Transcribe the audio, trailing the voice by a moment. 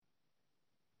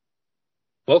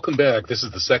Welcome back. This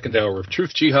is the second hour of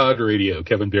Truth Jihad Radio.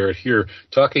 Kevin Barrett here,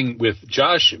 talking with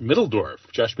Josh Mitteldorf.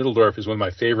 Josh Mitteldorf is one of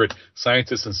my favorite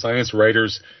scientists and science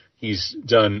writers. He's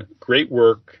done great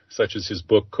work, such as his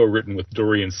book co-written with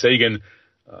Dorian Sagan,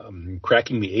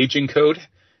 Cracking the Aging Code.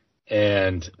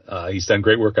 And he's done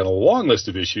great work on a long list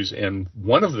of issues, and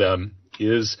one of them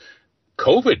is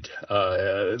COVID,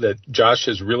 that Josh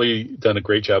has really done a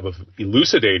great job of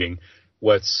elucidating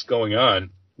what's going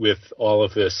on with all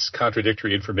of this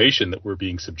contradictory information that we're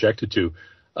being subjected to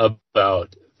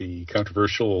about the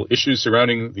controversial issues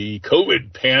surrounding the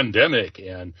COVID pandemic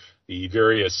and the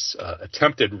various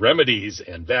attempted remedies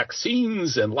and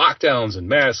vaccines and lockdowns and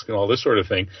masks and all this sort of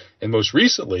thing. And most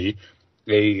recently,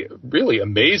 a really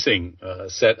amazing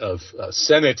set of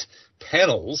Senate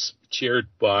panels chaired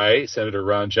by Senator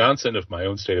Ron Johnson of my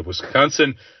own state of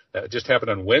Wisconsin. Just happened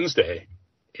on Wednesday.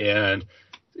 And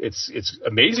it's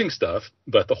amazing stuff,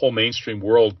 but the whole mainstream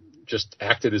world just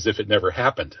acted as if it never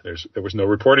happened. There was no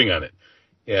reporting on it.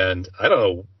 And I don't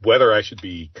know whether I should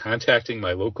be contacting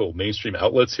my local mainstream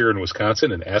outlets here in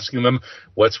Wisconsin and asking them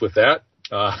what's with that.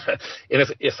 And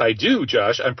if I do,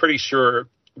 Josh, I'm pretty sure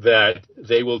that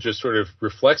they will just sort of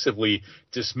reflexively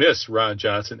dismiss Ron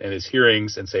Johnson and his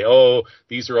hearings and say, oh,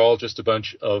 these are all just a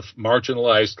bunch of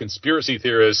marginalized conspiracy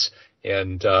theorists.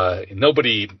 And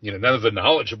nobody, none of the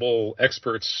knowledgeable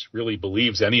experts really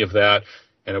believes any of that.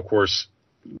 And of course,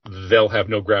 they'll have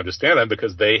no ground to stand on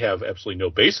because they have absolutely no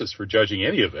basis for judging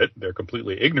any of it. They're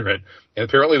completely ignorant. And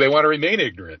apparently they want to remain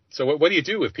ignorant. So what do you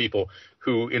do with people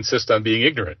who insist on being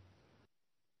ignorant?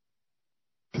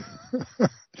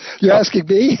 You're asking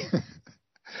me?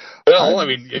 Well, I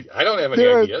mean, I don't have any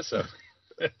idea. So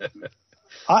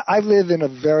I live in a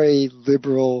very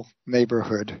liberal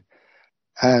neighborhood.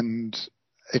 And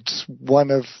it's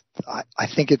I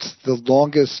think it's the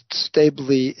longest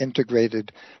stably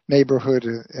integrated neighborhood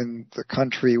in the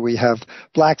country. We have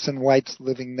blacks and whites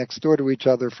living next door to each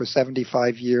other for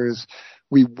 75 years.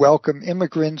 We welcome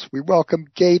immigrants. We welcome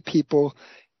gay people.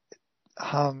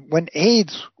 When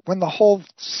the whole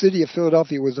city of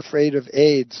Philadelphia was afraid of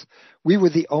AIDS, we were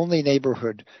the only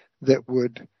neighborhood that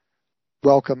would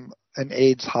welcome an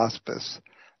AIDS hospice.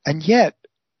 And yet,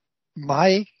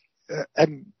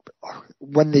 and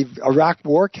when the Iraq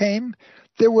War came,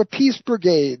 there were peace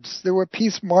brigades, there were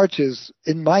peace marches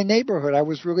in my neighborhood. I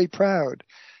was really proud.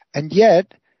 And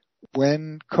yet,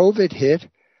 when COVID hit,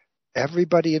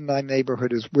 everybody in my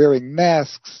neighborhood is wearing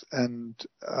masks and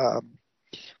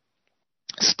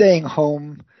staying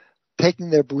home, taking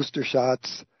their booster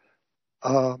shots.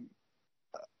 I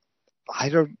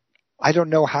don't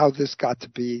know how this got to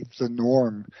be the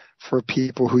norm for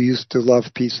people who used to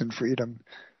love peace and freedom.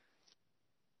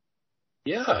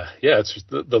 Yeah. It's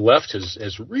the left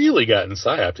has really gotten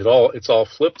psyoped. It's all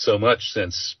flipped so much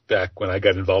since back when I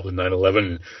got involved in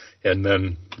 9/11, and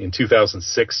then in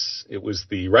 2006 it was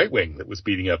the right wing that was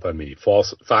beating up on me.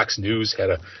 Fox News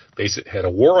had a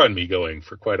war on me going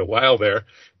for quite a while there,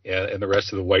 and the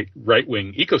rest of the right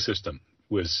wing ecosystem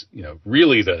was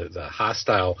really the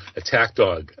hostile attack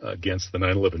dog against the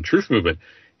 9/11 truth movement.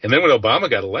 And then when Obama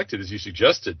got elected, as you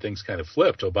suggested, things kind of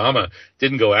flipped. Obama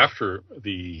didn't go after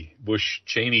the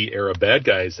Bush-Cheney era bad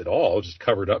guys at all, just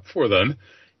covered up for them.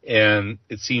 And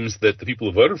it seems that the people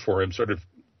who voted for him sort of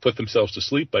put themselves to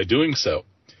sleep by doing so.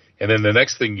 And then the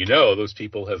next thing you know, those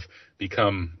people have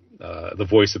become the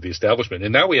voice of the establishment.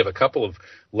 And now we have a couple of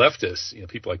leftists,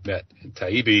 people like Matt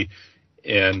Taibbi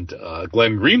and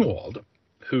Glenn Greenwald,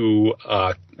 who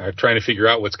are trying to figure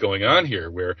out what's going on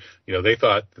here, where, they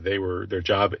thought their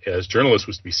job as journalists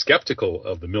was to be skeptical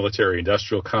of the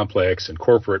military-industrial complex and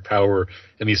corporate power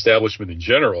and the establishment in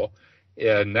general.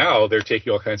 And now they're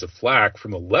taking all kinds of flack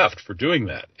from the left for doing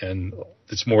that. And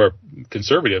it's more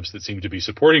conservatives that seem to be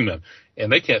supporting them.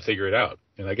 And they can't figure it out.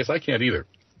 And I guess I can't either.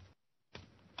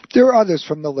 There are others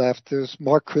from the left. There's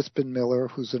Mark Crispin Miller,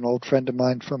 who's an old friend of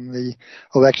mine from the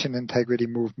election integrity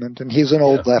movement. And he's an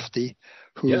old lefty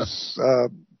who's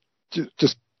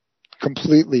just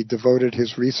completely devoted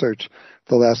his research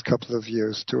the last couple of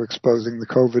years to exposing the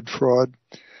COVID fraud.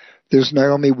 There's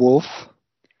Naomi Wolf,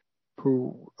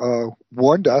 who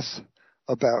warned us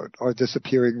about our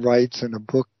disappearing rights in a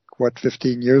book,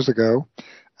 15 years ago,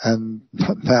 and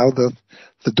now the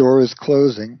door is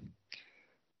closing.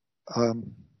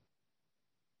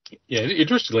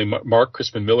 Interestingly, Mark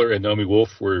Crispin Miller and Naomi Wolf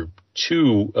were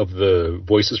two of the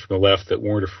voices from the left that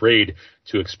weren't afraid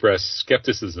to express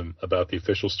skepticism about the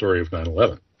official story of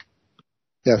 9/11.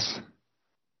 Yes.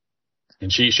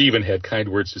 And she even had kind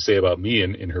words to say about me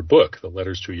in her book, the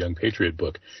Letters to a Young Patriot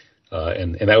book.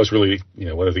 And that was really,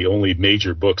 one of the only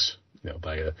major books,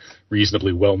 by a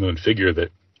reasonably well-known figure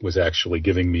that was actually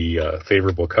giving me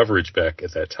favorable coverage back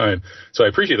at that time. So I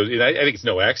appreciate it. And I think it's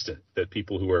no accident that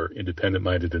people who are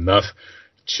independent-minded enough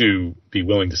to be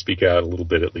willing to speak out a little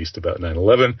bit, at least about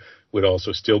 9/11, would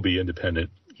also still be independent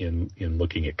in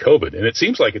looking at COVID. And it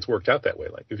seems like it's worked out that way.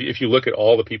 Like if you look at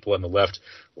all the people on the left,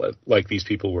 like these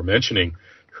people we're mentioning,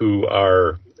 who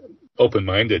are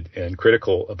open-minded and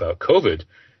critical about COVID,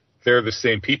 they're the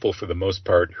same people for the most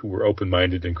part who were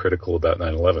open-minded and critical about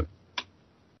 9/11.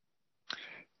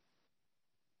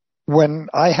 When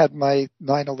I had my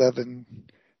 9/11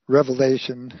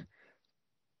 revelation,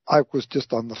 I was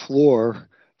just on the floor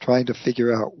trying to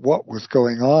figure out what was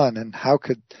going on and how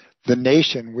could the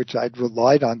nation, which I'd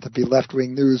relied on to be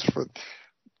left-wing news for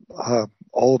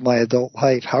all of my adult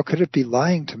life, how could it be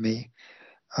lying to me,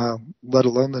 let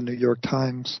alone the New York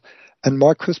Times? And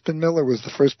Mark Crispin Miller was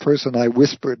the first person I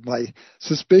whispered my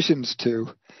suspicions to,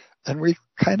 and we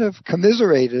kind of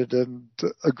commiserated and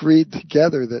agreed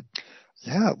together that,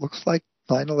 yeah, it looks like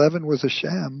 9/11 was a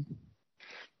sham.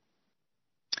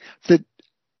 The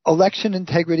election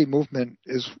integrity movement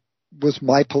was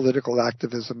my political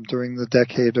activism during the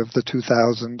decade of the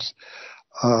 2000s.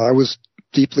 I was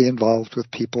deeply involved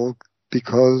with people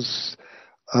because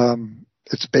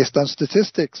it's based on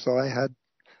statistics, so I had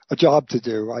a job to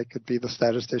do. I could be the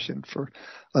statistician for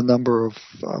a number of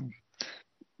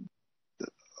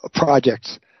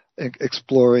projects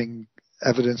exploring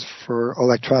evidence for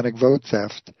electronic vote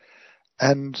theft.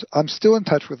 And I'm still in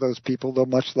touch with those people, though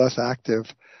much less active.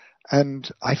 And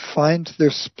I find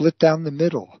they're split down the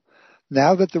middle.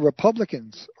 Now that the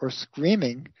Republicans are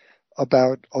screaming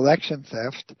about election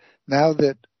theft, now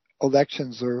that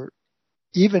elections are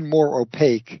even more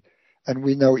opaque and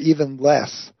we know even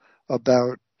less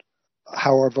about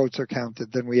how our votes are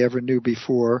counted than we ever knew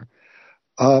before,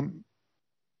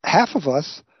 half of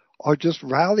us are just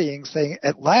rallying, saying,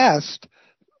 at last,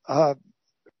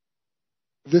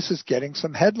 this is getting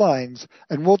some headlines,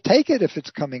 and we'll take it if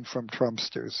it's coming from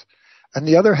Trumpsters. And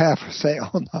the other half are saying,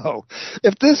 oh no,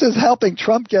 if this is helping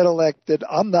Trump get elected,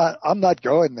 I'm not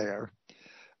going there.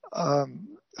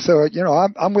 So,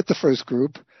 I'm with the first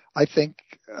group. I think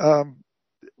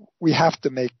we have to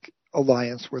make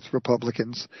alliance with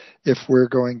Republicans if we're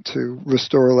going to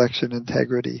restore election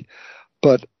integrity.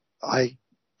 But I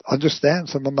understand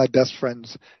some of my best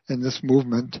friends in this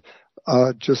movement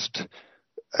just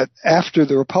after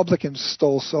the Republicans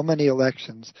stole so many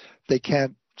elections, they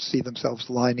can't see themselves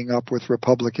lining up with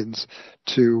Republicans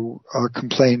to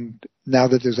complain now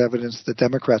that there's evidence that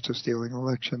Democrats are stealing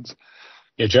elections.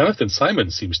 Yeah, Jonathan Simon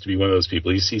seems to be one of those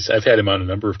people. I've had him on a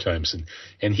number of times,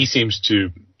 and he seems to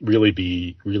really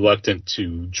be reluctant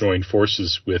to join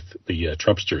forces with the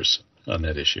Trumpsters on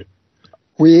that issue.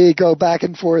 We go back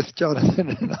and forth,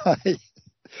 Jonathan and I.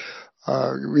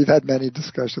 We've had many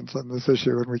discussions on this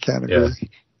issue, and we can't agree.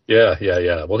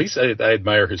 Yeah. Well, I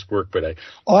admire his work, but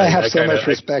I have so much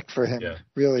respect for him.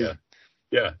 Really.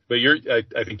 Yeah, but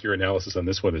I think your analysis on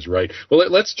this one is right. Well,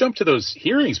 let's jump to those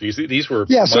hearings because these were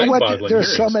mind-boggling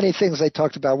there's hearings. So many things they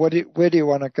talked about. Where do you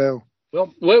want to go?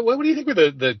 Well, what do you think were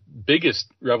the biggest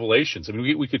revelations? I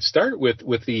mean, we could start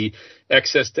with the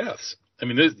excess deaths. I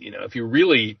mean, if you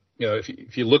really,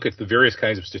 if you look at the various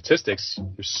kinds of statistics,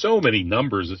 there's so many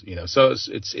numbers, so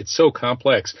it's so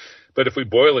complex. But if we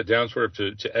boil it down sort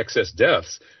of to excess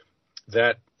deaths,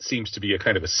 that seems to be a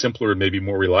kind of a simpler and maybe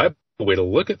more reliable way to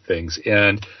look at things.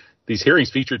 And these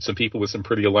hearings featured some people with some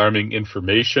pretty alarming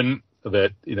information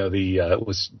that,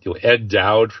 was Ed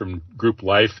Dowd from Group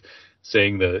Life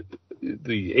saying the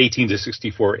 18 to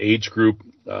 64 age group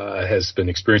has been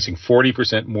experiencing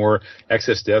 40% more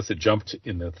excess deaths. It jumped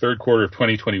in the third quarter of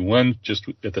 2021, just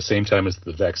at the same time as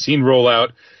the vaccine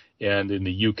rollout. And in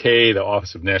the UK, the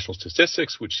Office of National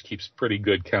Statistics, which keeps pretty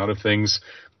good count of things,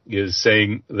 is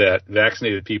saying that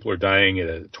vaccinated people are dying at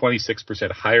a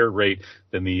 26% higher rate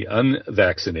than the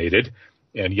unvaccinated.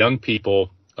 And young people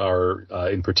are,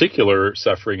 in particular,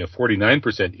 suffering a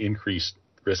 49% increased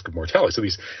risk of mortality. So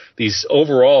these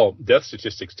overall death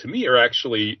statistics, to me, are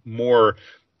actually more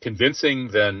convincing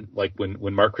than like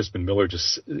when Mark Crispin Miller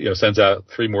just sends out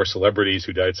 3 more celebrities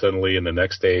who died suddenly, and the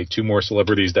next day 2 more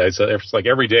celebrities died. So it's like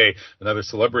every day another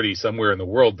celebrity somewhere in the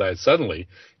world died suddenly,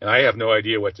 and I have no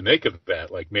idea what to make of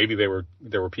that. Like maybe there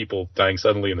were people dying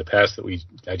suddenly in the past that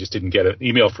I just didn't get an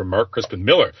email from Mark Crispin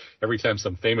Miller every time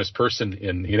some famous person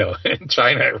in in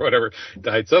China or whatever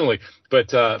died suddenly.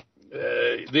 But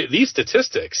these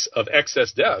statistics of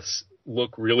excess deaths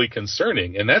look really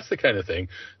concerning, and that's the kind of thing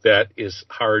that is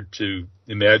hard to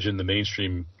imagine the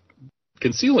mainstream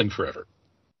concealing forever.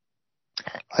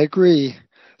 I agree.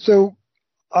 So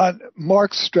on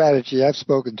Mark's strategy, I've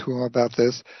spoken to him about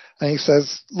this, and he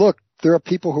says, look, there are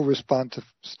people who respond to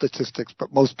statistics,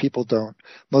 but most people don't.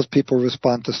 Most people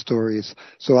respond to stories.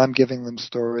 So I'm giving them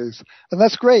stories. And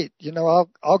that's great.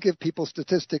 I'll give people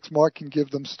statistics. Mark can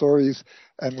give them stories,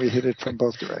 and we hit it from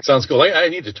both directions. Sounds cool. I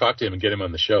need to talk to him and get him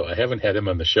on the show. I haven't had him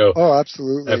on the show. Oh,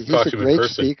 absolutely. I've talked to him in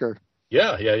person. He's a great speaker.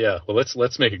 Yeah. Well,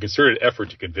 let's make a concerted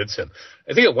effort to convince him.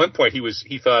 I think at one point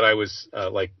he thought I was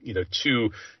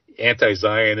too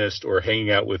anti-Zionist or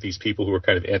hanging out with these people who were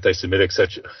kind of anti-Semitic,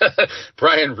 such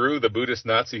Brian Rue, the Buddhist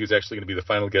Nazi, who's actually going to be the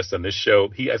final guest on this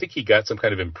show. I think he got some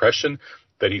kind of impression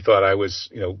that he thought I was,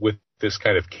 with this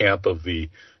kind of camp of the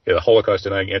Holocaust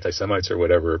denying anti-Semites or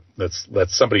whatever. That's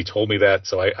somebody told me that,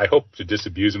 so I hope to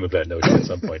disabuse him of that notion at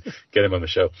some point. Get him on the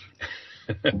show.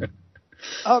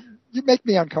 You make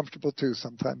me uncomfortable too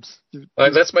sometimes.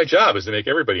 That's my job, is to make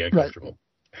everybody uncomfortable.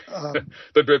 Right.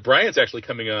 But Brian's actually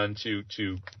coming on to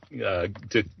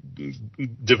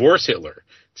divorce Hitler,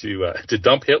 to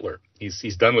dump Hitler.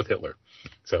 He's done with Hitler.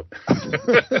 So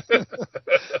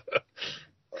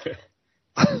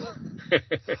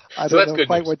I don't know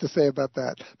quite what to say about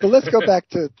that. But let's go back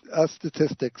to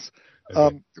statistics,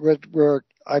 okay. Where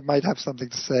I might have something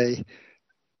to say.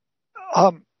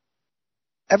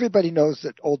 Everybody knows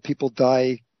that old people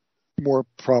die more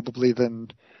probably than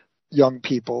young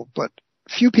people, but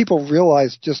few people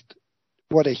realize just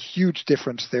what a huge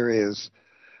difference there is.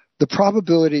 The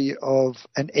probability of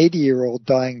an 80-year-old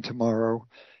dying tomorrow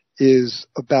is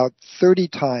about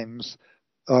 300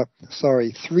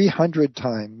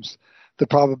 times the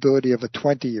probability of a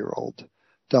 20-year-old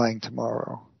dying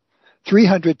tomorrow.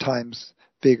 300 times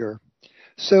bigger.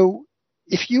 So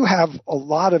if you have a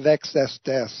lot of excess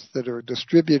deaths that are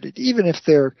distributed, even if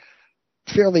they're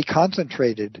fairly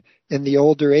concentrated in the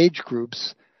older age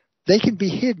groups, they can be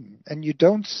hidden, and you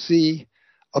don't see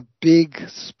a big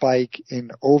spike in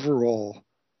overall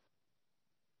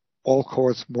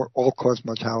all-cause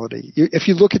mortality. If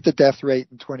you look at the death rate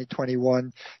in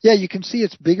 2021, you can see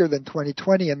it's bigger than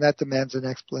 2020, and that demands an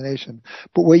explanation.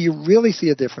 But where you really see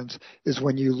a difference is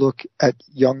when you look at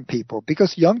young people,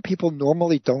 because young people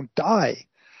normally don't die.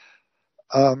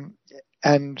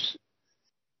 And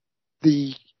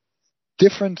the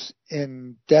difference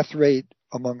in death rate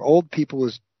among old people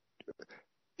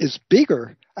is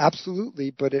bigger,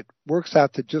 absolutely, but it works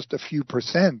out to just a few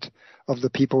percent of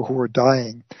the people who are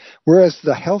dying. Whereas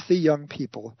the healthy young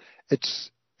people,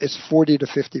 it's 40 to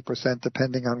 50%,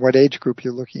 depending on what age group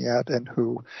you're looking at and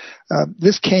who.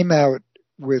 This came out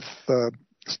with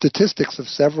statistics of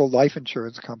several life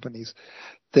insurance companies.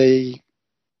 They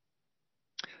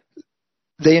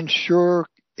insure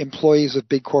employees of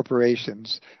big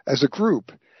corporations as a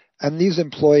group, and these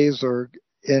employees are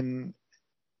in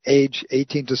age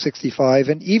 18 to 65,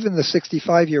 and even the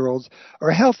 65-year-olds are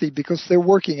healthy because they're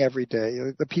working every day.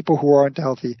 The people who aren't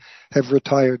healthy have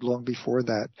retired long before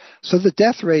that. So the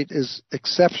death rate is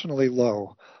exceptionally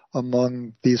low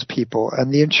among these people,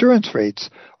 and the insurance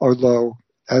rates are low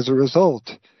as a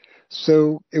result.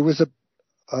 So it was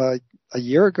a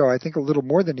year ago, I think a little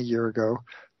more than a year ago,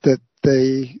 that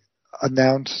they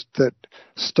announced that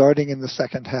starting in the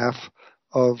second half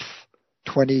of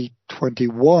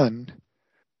 2021,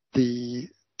 the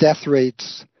death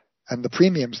rates and the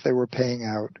premiums they were paying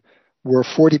out were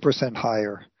 40%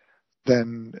 higher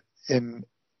than in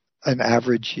an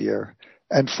average year.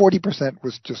 And 40%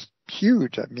 was just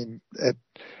huge. I mean,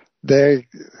 they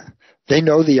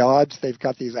know the odds. They've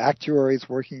got these actuaries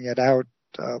working it out,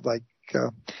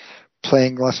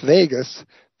 playing Las Vegas.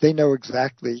 They know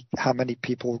exactly how many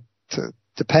people to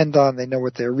depend on. They know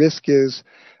what their risk is.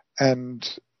 And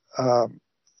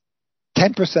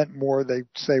 10% more, they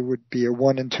say, would be a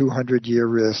 1 in 200 year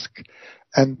risk.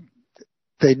 And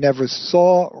they never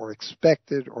saw or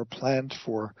expected or planned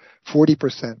for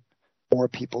 40% more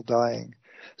people dying.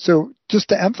 So just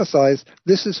to emphasize,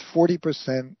 this is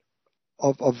 40%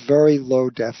 of a very low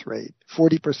death rate,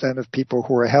 40% of people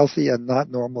who are healthy and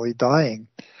not normally dying.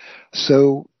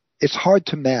 So it's hard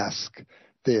to mask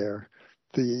there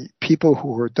the people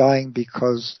who are dying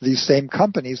because these same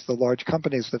companies, the large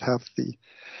companies that have the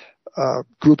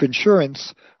group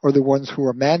insurance, are the ones who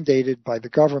are mandated by the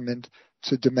government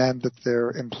to demand that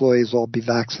their employees all be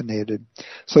vaccinated.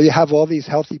 So you have all these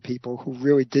healthy people who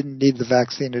really didn't need the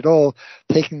vaccine at all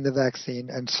taking the vaccine,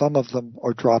 and some of them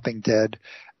are dropping dead.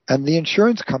 And the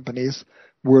insurance companies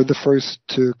were the first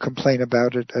to complain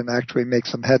about it and actually make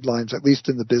some headlines, at least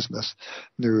in the business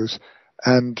news.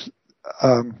 And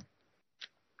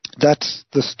that's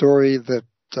the story that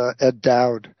Ed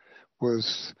Dowd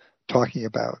was talking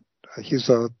about. He's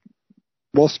a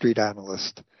Wall Street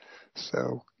analyst,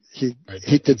 so he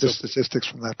did the statistics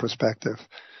from that perspective.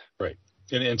 Right.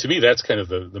 And to me, that's kind of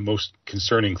the most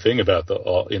concerning thing about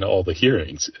all the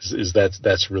hearings is that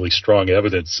that's really strong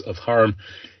evidence of harm.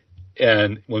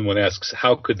 And when one asks,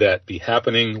 how could that be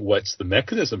happening? What's the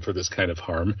mechanism for this kind of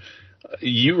harm?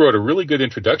 You wrote a really good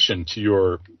introduction to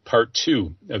your part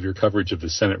 2 of your coverage of the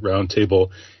Senate Roundtable,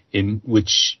 in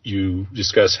which you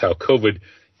discuss how COVID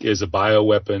is a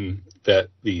bioweapon, that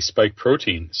the spike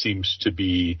protein seems to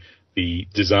be the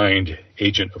designed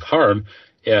agent of harm,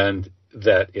 and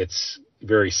that it's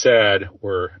very sad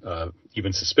or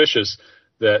even suspicious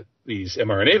that these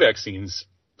mRNA vaccines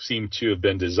seem to have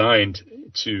been designed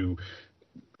to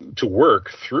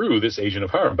work through this agent of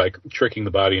harm by tricking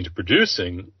the body into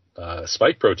producing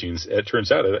spike proteins. It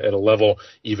turns out at a level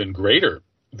even greater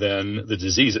than the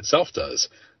disease itself does.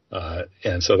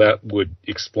 And so that would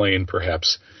explain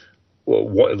perhaps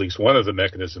at least one of the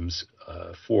mechanisms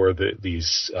for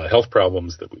these health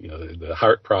problems, that the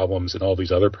heart problems and all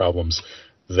these other problems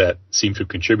that seem to have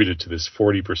contributed to this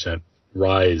 40%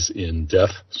 rise in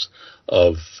deaths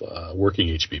of working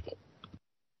age people.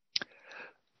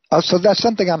 So that's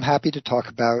something I'm happy to talk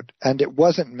about, and it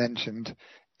wasn't mentioned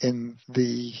in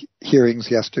the hearings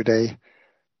yesterday.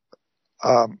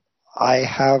 I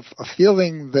have a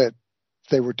feeling that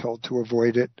they were told to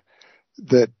avoid it,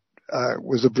 that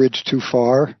was a bridge too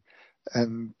far,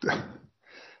 and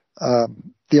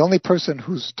the only person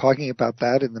who's talking about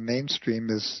that in the mainstream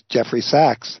is Jeffrey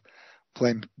Sachs,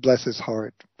 bless his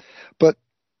heart. But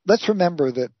let's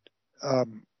remember that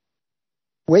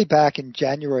way back in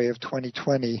January of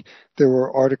 2020, there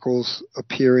were articles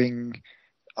appearing.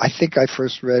 I think I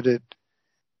first read it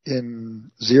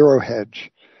in Zero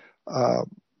Hedge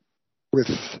with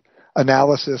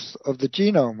analysis of the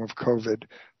genome of COVID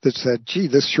that said, gee,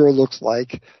 this sure looks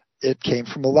like it came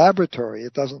from a laboratory.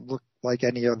 It doesn't look like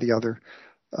any of the other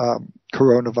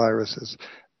coronaviruses.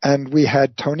 And we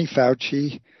had Tony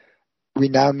Fauci. We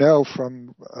now know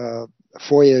from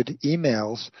FOIA'd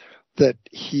emails that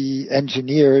he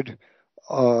engineered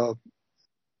a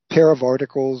pair of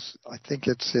articles, I think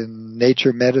it's in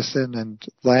Nature Medicine and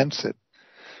Lancet,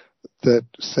 that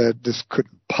said this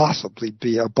couldn't possibly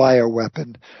be a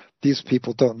bioweapon. These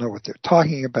people don't know what they're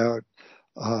talking about.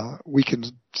 We can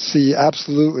see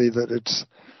absolutely that it's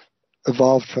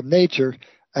evolved from nature.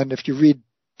 And if you read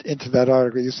into that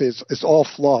article, you see it's all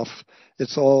fluff.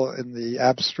 It's all in the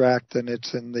abstract and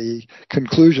it's in the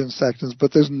conclusion sections,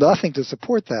 but there's nothing to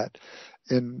support that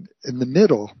in the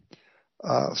middle.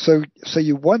 So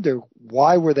you wonder,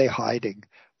 why were they hiding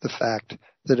the fact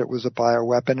that it was a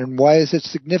bioweapon, and why is it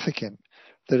significant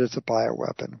that it's a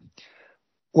bioweapon?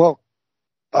 Well,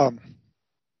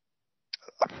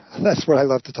 that's what I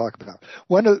love to talk about.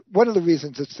 One of the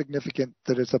reasons it's significant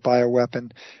that it's a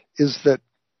bioweapon is that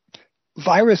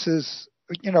viruses,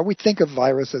 we think of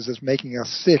viruses as making us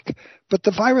sick, but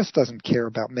the virus doesn't care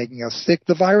about making us sick.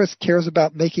 The virus cares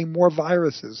about making more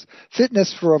viruses.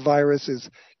 Fitness for a virus is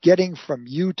getting from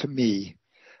you to me.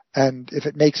 And if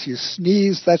it makes you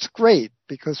sneeze, that's great,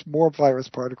 because more virus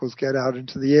particles get out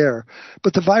into the air.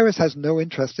 But the virus has no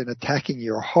interest in attacking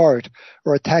your heart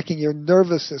or attacking your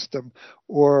nervous system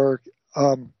or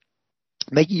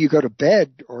making you go to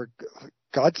bed, or,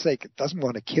 God's sake, it doesn't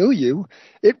want to kill you.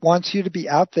 It wants you to be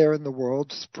out there in the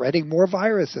world spreading more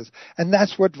viruses. And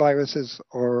that's what viruses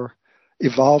are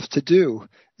evolved to do,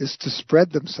 is to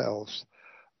spread themselves.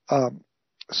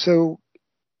 So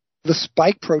the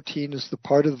spike protein is the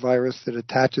part of the virus that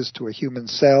attaches to a human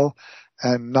cell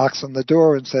and knocks on the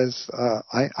door and says,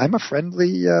 I'm a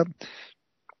friendly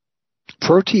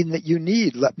protein that you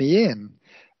need. Let me in.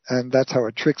 And that's how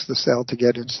it tricks the cell to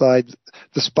get inside.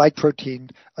 The spike protein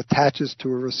attaches to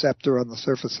a receptor on the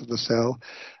surface of the cell,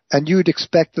 and you would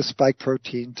expect the spike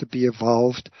protein to be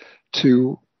evolved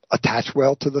to attach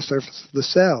well to the surface of the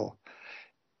cell.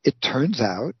 It turns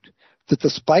out that the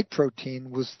spike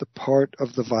protein was the part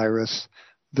of the virus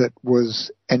that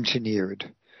was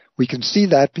engineered. We can see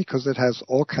that because it has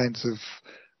all kinds of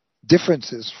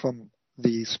differences from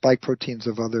the spike proteins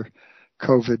of other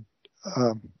COVID,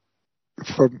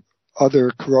 from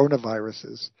other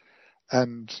coronaviruses.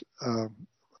 And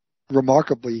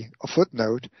remarkably, a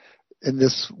footnote in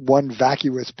this one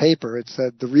vacuous paper, it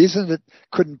said the reason it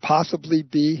couldn't possibly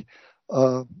be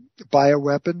a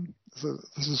bioweapon, so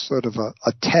this is sort of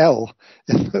a tell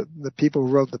in the people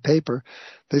who wrote the paper,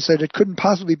 they said it couldn't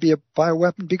possibly be a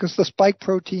bioweapon because the spike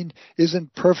protein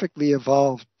isn't perfectly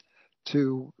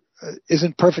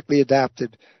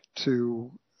adapted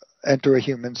to enter a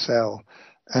human cell.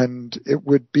 And it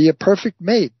would be a perfect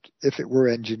mate if it were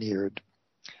engineered.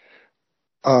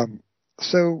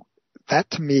 So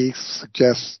that to me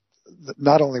suggests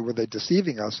not only were they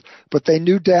deceiving us, but they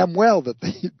knew damn well that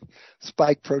the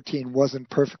spike protein wasn't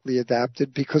perfectly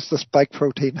adapted because the spike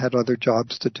protein had other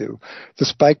jobs to do. The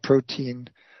spike protein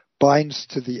binds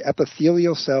to the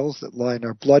epithelial cells that line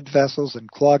our blood vessels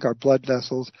and clog our blood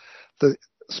vessels. The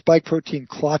spike protein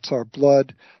clots our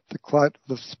blood.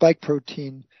 The spike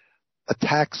protein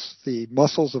attacks the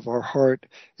muscles of our heart.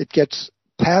 It gets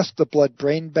past the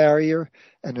blood-brain barrier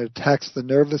and it attacks the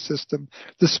nervous system.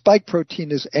 The spike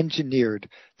protein is engineered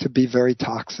to be very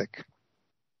toxic.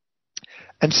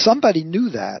 And somebody knew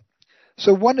that.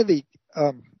 So one of the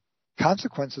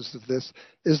consequences of this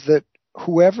is that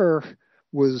whoever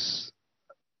was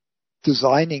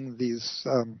designing these,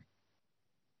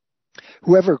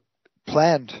 whoever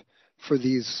planned for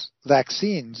these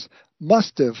vaccines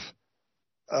must have,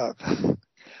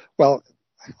 well,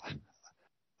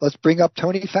 let's bring up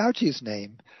Tony Fauci's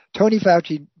name. Tony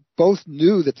Fauci both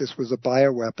knew that this was a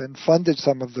bioweapon, funded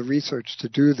some of the research to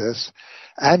do this,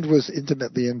 and was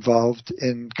intimately involved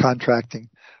in contracting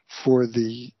for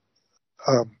the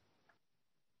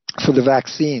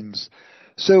vaccines.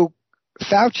 So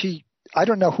Fauci, I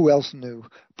don't know who else knew,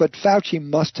 but Fauci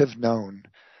must have known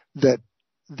that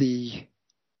the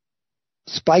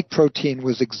spike protein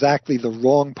was exactly the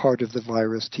wrong part of the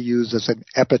virus to use as an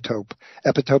epitope.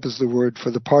 Epitope is the word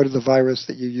for the part of the virus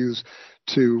that you use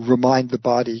to remind the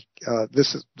body,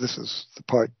 this is the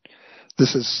part,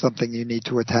 this is something you need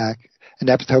to attack. An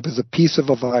epitope is a piece of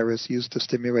a virus used to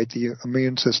stimulate the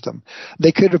immune system.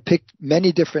 They could have picked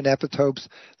many different epitopes.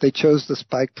 They chose the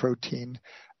spike protein.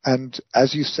 And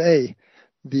as you say,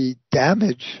 the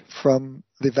damage from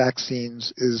the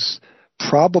vaccines is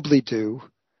probably due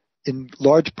in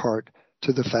large part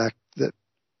to the fact that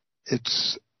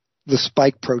it's the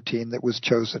spike protein that was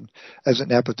chosen as an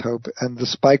epitope. And the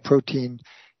spike protein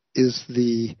is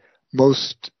the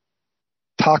most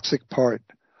toxic part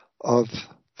of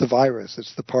the virus.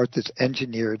 It's the part that's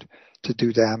engineered to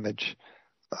do damage.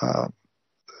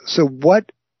 So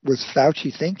what was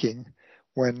Fauci thinking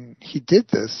when he did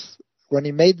this, when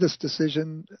he made this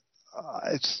decision?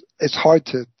 It's hard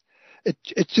to,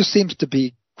 it just seems to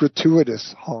be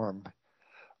gratuitous harm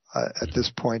at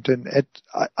this point. And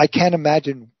I can't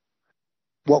imagine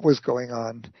what was going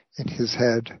on in his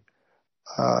head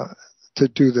to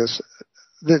do this.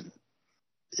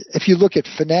 If you look at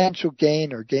financial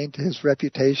gain or gain to his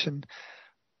reputation,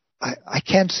 I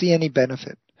can't see any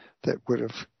benefit that would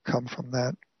have come from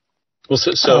that. Well,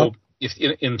 so if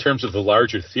in terms of the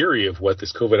larger theory of what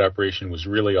this COVID operation was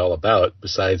really all about,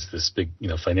 besides this big,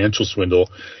 financial swindle,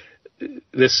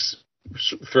 this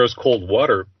throws cold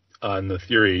water on the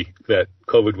theory that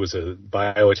COVID was a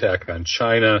bioattack on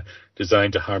China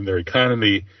designed to harm their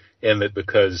economy, and that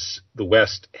because the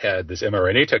West had this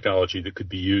mRNA technology that could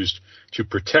be used to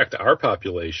protect our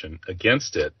population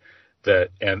against it, that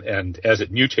and as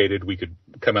it mutated, we could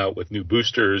come out with new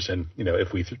boosters, and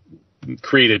if we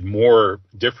created more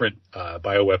different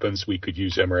bioweapons, we could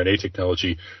use mRNA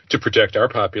technology to protect our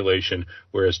population,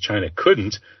 whereas China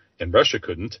couldn't and Russia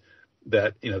couldn't.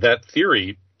 That that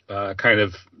theory kind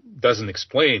of doesn't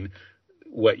explain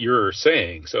what you're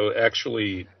saying. So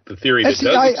actually, the theory that does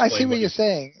explain I see what you're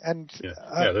saying, and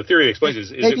the theory that explains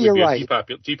is it would be right.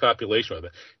 Depopulation.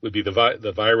 It would be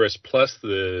the virus plus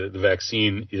the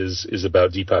vaccine is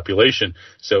about depopulation.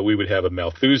 So we would have a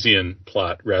Malthusian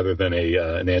plot rather than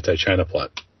an anti-China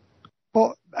plot.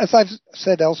 Well, as I've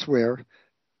said elsewhere,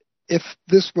 if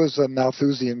this was a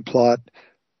Malthusian plot,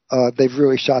 they've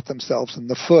really shot themselves in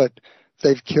the foot.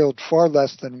 They've killed far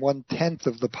less than 1/10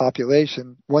 of the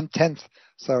population. 1/10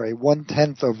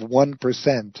 of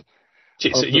 1%.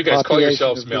 Geez, so you guys call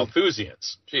yourselves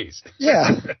Malthusians. Jeez.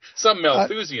 Yeah. Some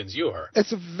Malthusians you are.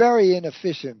 It's a very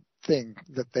inefficient thing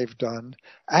that they've done,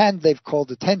 and they've called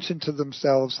attention to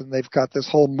themselves, and they've got this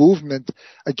whole movement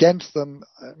against them.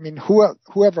 I mean,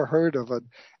 whoever heard of an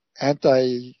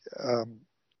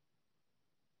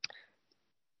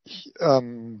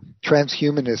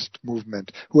transhumanist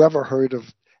movement? Whoever heard of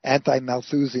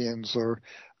anti-Malthusians or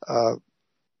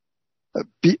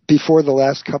before the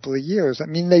last couple of years? I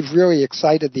mean, they've really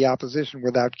excited the opposition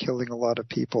without killing a lot of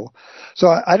people. So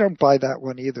I don't buy that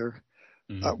one either.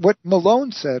 Mm-hmm. What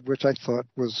Malone said, which I thought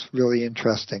was really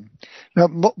interesting. Now,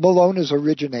 Malone is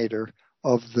originator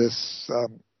of this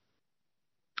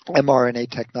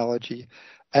mRNA technology.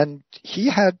 And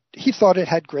he thought it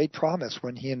had great promise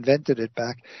when he invented it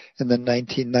back in the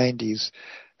 1990s.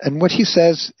 And what he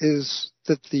says is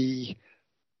that the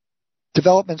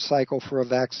development cycle for a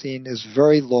vaccine is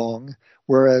very long,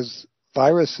 whereas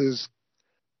viruses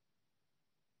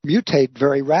mutate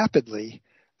very rapidly.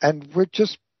 And we're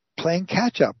just playing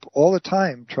catch up all the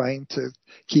time, trying to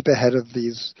keep ahead of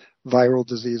these viral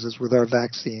diseases with our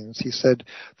vaccines. He said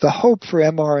the hope for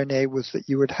mRNA was that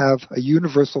you would have a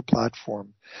universal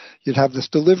platform. You'd have this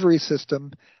delivery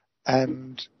system,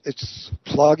 and it's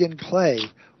plug and play.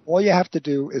 All you have to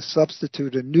do is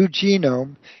substitute a new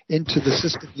genome into the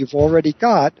system you've already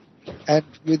got, and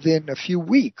within a few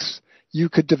weeks, you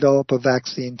could develop a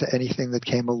vaccine to anything that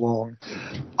came along.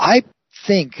 I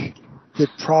think that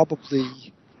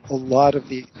probably a lot of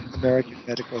the American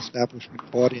medical establishment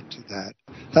bought into that.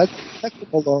 That's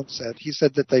what Malone said. He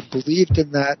said that they believed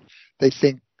in that. They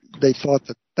thought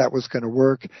that that was going to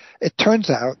work. It turns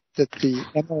out that the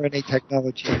mRNA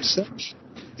technology itself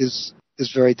is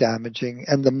very damaging,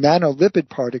 and the nanolipid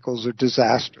particles are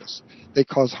disastrous. They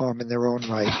cause harm in their own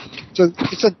right. So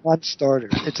it's a non-starter.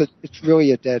 It's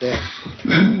really a dead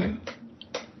end.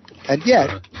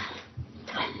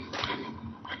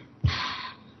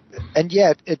 And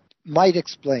yet it might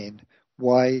explain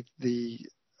why the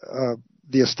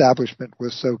establishment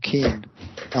was so keen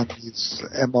on these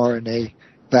mRNA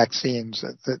vaccines,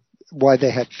 why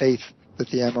they had faith that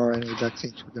the mRNA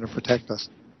vaccines were going to protect us.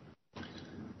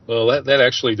 Well, that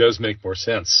actually does make more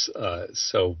sense.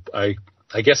 So I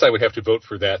guess I would have to vote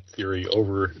for that theory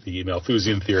over the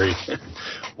Malthusian theory,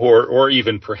 or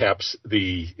even perhaps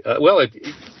if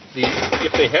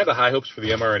they had the high hopes for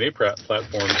the mRNA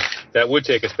platform, that would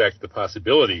take us back to the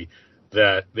possibility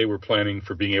that they were planning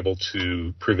for being able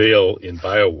to prevail in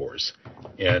biowars,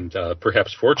 and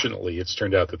perhaps fortunately, it's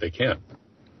turned out that they can.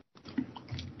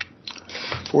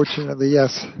 Fortunately,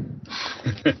 yes.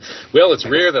 Well, it's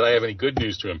rare that I have any good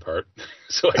news to impart,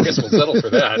 so I guess we'll settle for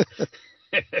that.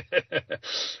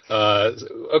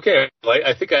 Okay,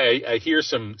 I think I hear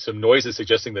some noises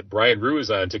suggesting that Brian Rue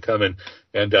is on to come in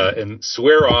and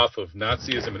swear off of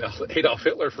Nazism and Adolf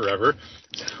Hitler forever.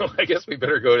 So I guess we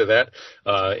better go to that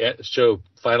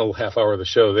final half hour of the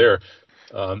show there.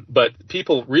 But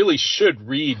people really should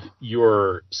read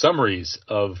your summaries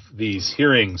of these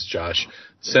hearings, Josh.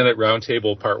 Senate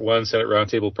Roundtable Part 1, Senate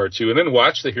Roundtable Part 2, and then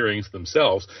watch the hearings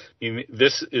themselves. I mean,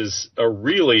 this is a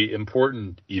really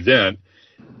important event,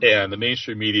 and the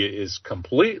mainstream media is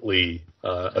completely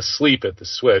asleep at the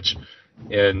switch.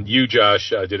 And you,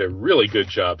 Josh, did a really good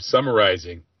job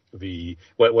summarizing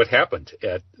what happened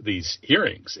at these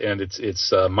hearings, and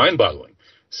it's mind-boggling.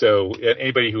 So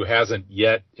anybody who hasn't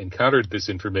yet encountered this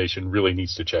information really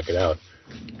needs to check it out.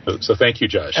 So thank you,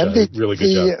 Josh. Really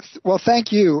good job. Well,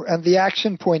 thank you. And the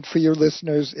action point for your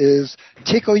listeners is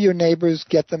tickle your neighbors,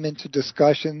 get them into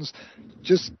discussions.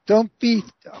 Just don't hit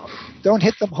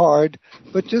them hard,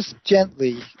 but just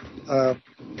gently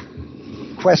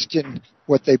question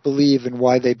what they believe and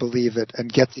why they believe it,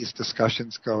 and get these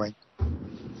discussions going.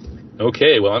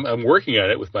 Okay, well, I'm working on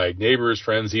it with my neighbors,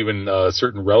 friends, even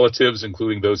certain relatives,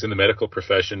 including those in the medical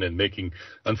profession, and making,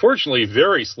 unfortunately,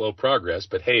 very slow progress.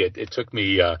 But hey, it took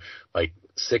me like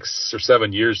 6 or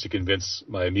 7 years to convince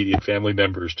my immediate family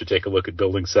members to take a look at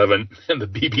Building 7 and the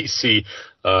BBC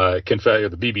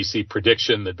the BBC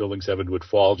prediction that Building 7 would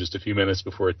fall just a few minutes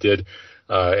before it did.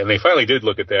 And they finally did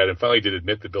look at that and finally did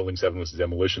admit that Building 7 was a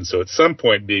demolition. So at some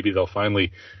point, maybe they'll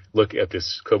finally look at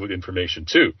this COVID information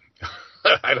too.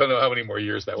 I don't know how many more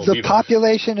years that will be. The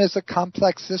population is a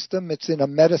complex system. It's in a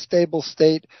metastable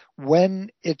state. When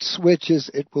it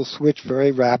switches, it will switch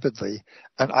very rapidly.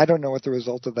 And I don't know what the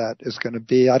result of that is going to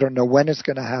be. I don't know when it's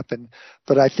going to happen,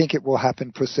 but I think it will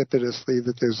happen precipitously,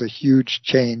 that there's a huge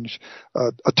change,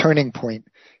 a turning point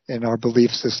in our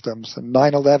belief systems. And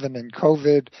 9/11 and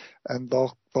COVID and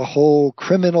the whole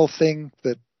criminal thing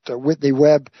that Whitney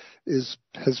Webb has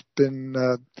been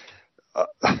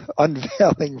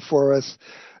unveiling for us,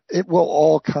 it will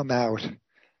all come out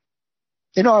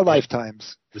in our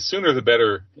lifetimes. The sooner the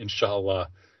better, inshallah.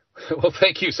 Well,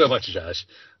 thank you so much, Josh.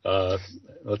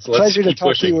 Let's Pleasure keep to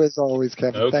talk pushing. to you as always,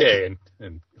 Kevin. Okay,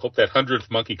 and hope that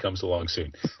 100th monkey comes along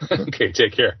soon. Okay,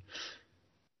 take care.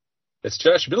 It's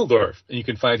Josh Mitteldorf, and you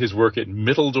can find his work at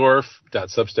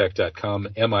mitteldorf.substack.com,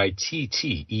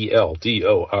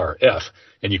 Mitteldorf,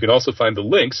 and you can also find the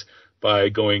links by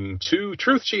going to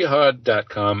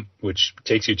truthjihad.com, which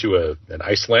takes you to an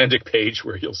Icelandic page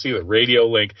where you'll see the radio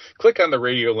link. Click on the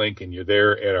radio link, and you're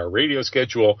there at our radio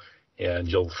schedule, and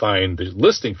you'll find the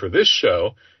listing for this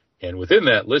show. And within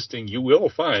that listing, you will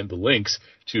find the links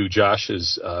to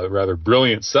Josh's rather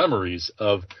brilliant summaries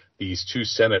of these 2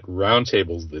 Senate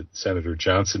roundtables that Senator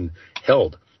Johnson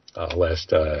held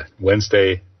last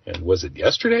Wednesday. And was it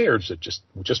yesterday, or is it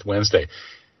just Wednesday?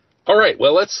 All right,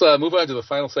 well, let's move on to the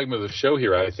final segment of the show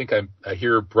here. I think I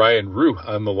hear Brian Rue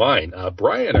on the line.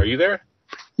 Brian, are you there?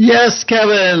 Yes,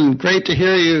 Kevin. Great to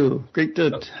hear you. Great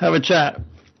to have a chat.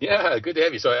 Yeah, good to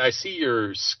have you. So I see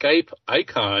your Skype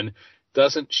icon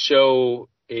doesn't show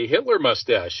a Hitler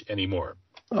mustache anymore.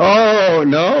 Oh,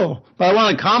 no. But I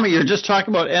want to comment, you're just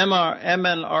talking about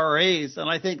MNRAs, and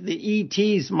I think the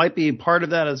ETs might be part of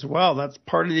that as well. That's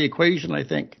part of the equation, I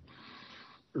think.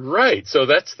 Right. So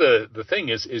that's the thing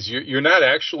is you're not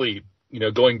actually,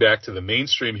 going back to the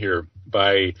mainstream here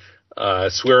by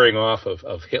swearing off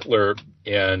of Hitler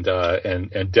and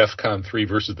DEFCON 3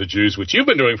 versus the Jews, which you've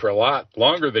been doing for a lot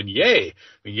longer than Ye. I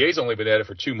mean, Ye's only been at it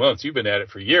for 2 months. You've been at it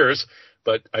for years.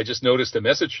 But I just noticed a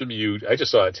message from you. I just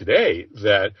saw it today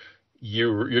that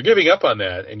you're giving up on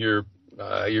that, and you're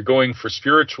going for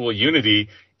spiritual unity,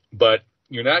 but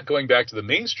you're not going back to the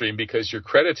mainstream because you're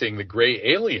crediting the gray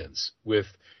aliens with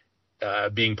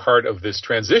being part of this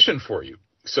transition for you.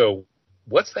 So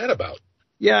what's that about?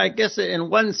 Yeah, I guess in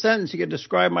one sentence, you could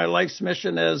describe my life's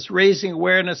mission as raising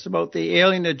awareness about the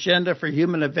alien agenda for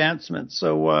human advancement.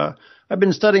 So I've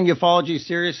been studying ufology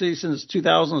seriously since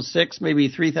 2006, maybe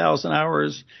 3,000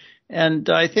 hours. And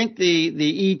I think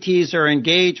the ETs are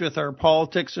engaged with our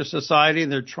politics or society,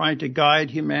 and they're trying to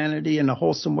guide humanity in a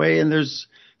wholesome way. And there's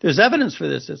evidence for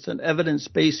this. It's an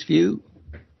evidence-based view.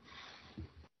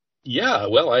 Yeah,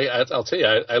 well, I'll tell you,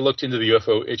 I looked into the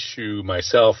UFO issue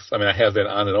myself. I mean, I have been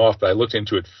on and off, but I looked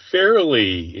into it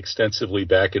fairly extensively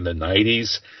back in the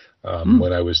 90s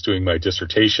when I was doing my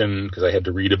dissertation, because I had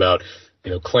to read about,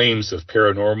 claims of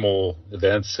paranormal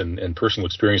events and personal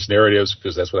experience narratives,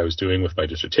 because that's what I was doing with my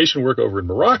dissertation work over in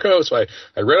Morocco. So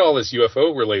I read all this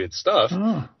UFO-related stuff,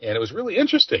 and it was really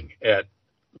interesting.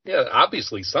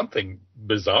 Obviously something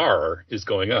bizarre is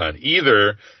going on.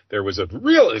 Either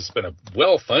it's been a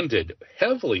well-funded,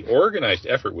 heavily organized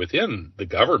effort within the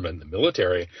government, the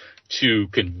military, to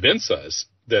convince us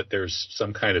that there's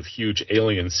some kind of huge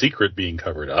alien secret being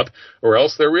covered up, or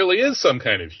else there really is some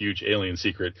kind of huge alien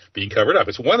secret being covered up.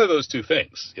 It's one of those two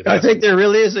things. I think there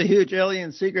really is a huge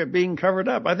alien secret being covered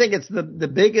up. I think it's the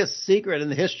biggest secret in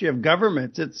the history of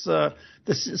government. It's the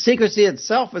secrecy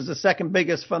itself is the second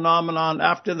biggest phenomenon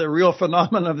after the real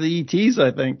phenomenon of the ETs,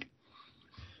 I think.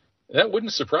 That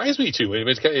wouldn't surprise me too. I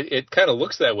mean, it kind of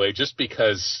looks that way just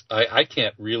because I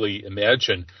can't really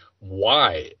imagine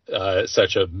why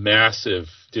such a massive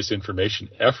disinformation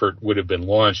effort would have been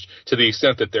launched to the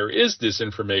extent that there is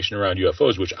disinformation around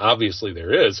UFOs, which obviously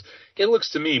there is. It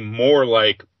looks to me more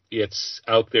like it's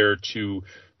out there to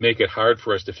make it hard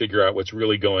for us to figure out what's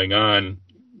really going on,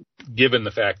 given the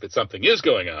fact that something is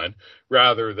going on,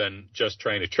 rather than just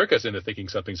trying to trick us into thinking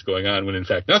something's going on when in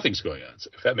fact nothing's going on. So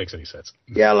if that makes any sense.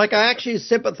 Yeah, like I actually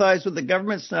sympathize with the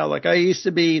governments now. Like I used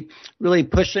to be really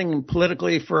pushing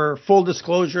politically for full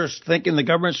disclosures, thinking the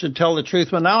government should tell the truth.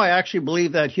 But now I actually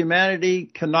believe that humanity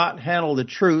cannot handle the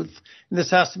truth. And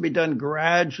this has to be done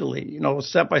gradually,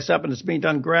 step by step. And it's being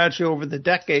done gradually over the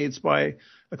decades by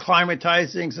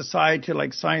acclimatizing society to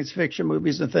like science fiction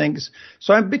movies and things.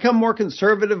 So I've become more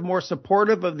conservative, more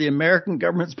supportive of the American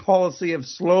government's policy of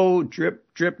slow drip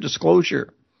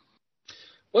disclosure.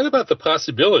 What about the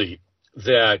possibility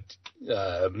that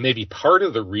maybe part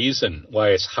of the reason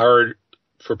why it's hard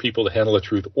for people to handle the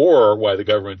truth, or why the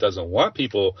government doesn't want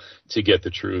people to get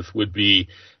the truth, would be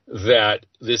that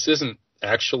this isn't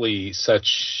actually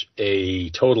such a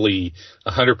totally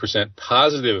 100%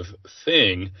 positive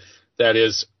thing? That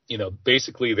is,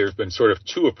 basically there's been sort of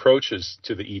two approaches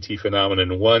to the ET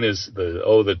phenomenon. One is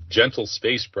the gentle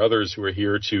space brothers who are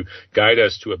here to guide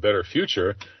us to a better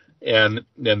future. And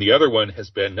then the other one has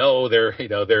been, no, they're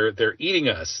eating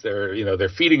us. They're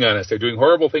feeding on us. They're doing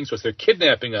horrible things to us. They're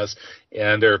kidnapping us,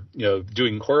 and they're,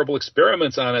 doing horrible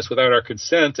experiments on us without our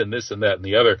consent, and this and that and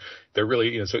the other. They're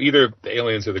really, so either the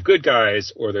aliens are the good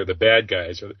guys or they're the bad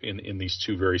guys in these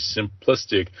two very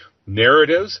simplistic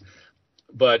narratives.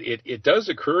 But it does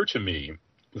occur to me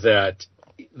that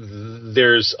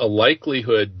there's a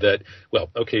likelihood that,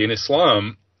 in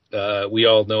Islam, we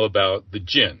all know about the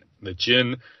jinn. The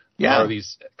jinn are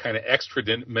these kind of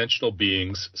extra-dimensional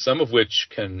beings, some of which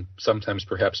can sometimes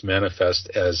perhaps manifest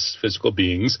as physical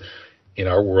beings in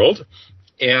our world.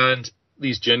 And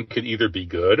these jinn can either be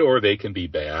good or they can be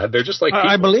bad. They're just like people.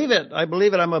 I believe it.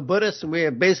 I'm a Buddhist, and we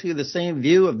have basically the same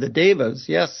view of the devas,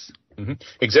 yes. Mm-hmm.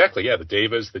 Exactly, yeah, the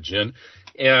devas, the jinn.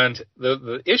 And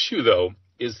the issue, though,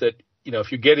 is that,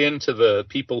 if you get into the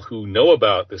people who know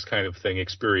about this kind of thing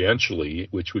experientially,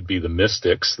 which would be the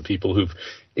mystics, the people who've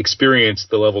experienced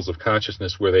the levels of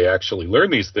consciousness where they actually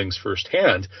learn these things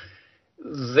firsthand,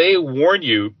 they warn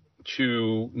you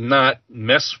to not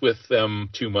mess with them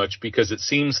too much, because it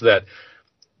seems that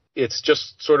it's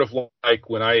just sort of like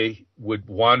when I would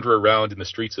wander around in the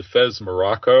streets of Fez,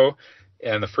 Morocco,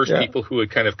 and the first people who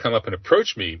would kind of come up and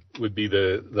approach me would be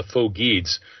the faux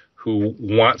guides, who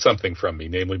want something from me,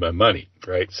 namely my money,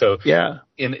 right? So yeah,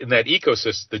 in that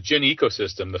ecosystem, the jinn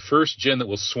ecosystem, the first jinn that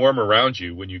will swarm around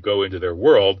you when you go into their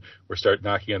world or start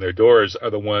knocking on their doors are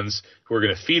the ones who are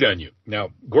going to feed on you. Now,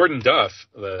 Gordon Duff,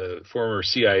 the former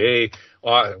CIA,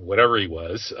 whatever he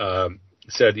was,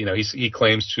 said, he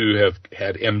claims to have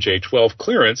had MJ-12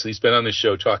 clearance. He's been on this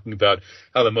show talking about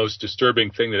how the most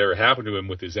disturbing thing that ever happened to him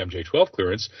with his MJ-12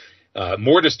 clearance,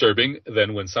 more disturbing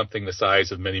than when something the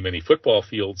size of many, many football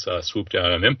fields swooped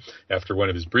down on him after one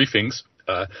of his briefings.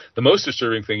 The most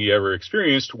disturbing thing he ever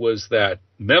experienced was that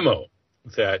memo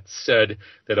that said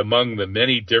that among the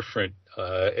many different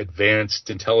advanced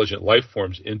intelligent life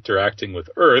forms interacting with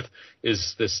Earth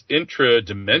is this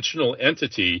intradimensional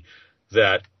entity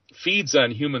that feeds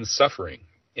on human suffering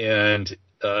and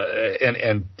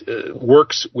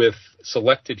works with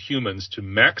selected humans to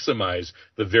maximize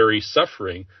the very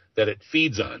suffering that it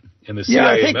feeds on. And the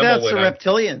CIA I think memo that's the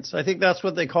reptilians. I think that's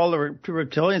what they call the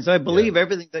reptilians. I believe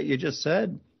everything that you just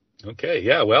said. Okay,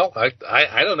 yeah, well,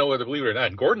 I don't know whether to believe it or not.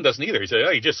 And Gordon doesn't either. He said,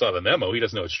 he just saw the memo. He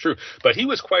doesn't know it's true. But he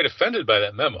was quite offended by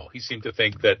that memo. He seemed to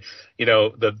think that,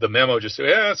 the memo just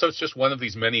said, so it's just one of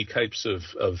these many types of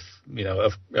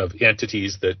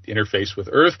entities that interface with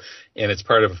Earth, and it's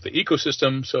part of the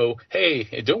ecosystem. So,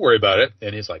 hey, don't worry about it.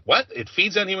 And he's like, what? It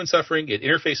feeds on human suffering. It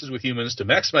interfaces with humans to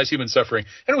maximize human suffering.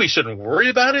 And we shouldn't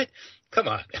worry about it? Come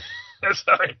on.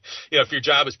 Sorry. If your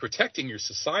job is protecting your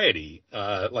society,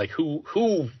 like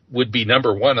who would be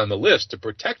number one on the list to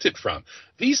protect it from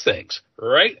these things,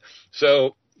 right?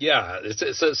 So yeah,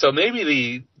 so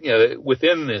maybe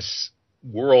within this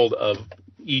world of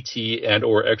ET and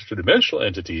or extra dimensional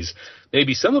entities,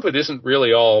 maybe some of it isn't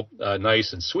really all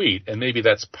nice and sweet, and maybe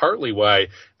that's partly why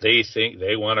they think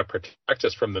they want to protect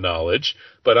us from the knowledge.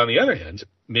 But on the other hand,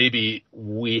 maybe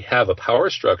we have a power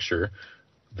structure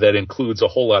that includes a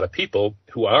whole lot of people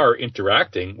who are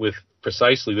interacting with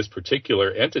precisely this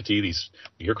particular entity.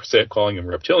 You're calling them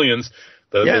reptilians,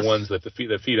 the ones that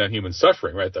feed on human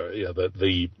suffering, right?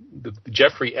 The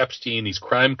Jeffrey Epstein, these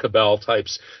crime cabal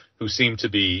types who seem to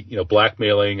be,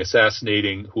 blackmailing,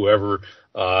 assassinating, whoever,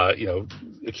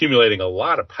 accumulating a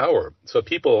lot of power. So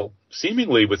people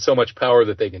seemingly with so much power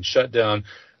that they can shut down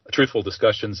truthful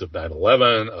discussions of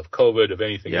 9/11, of COVID, of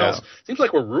anything else. Seems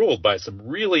like we're ruled by some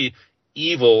really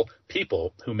evil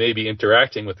people who may be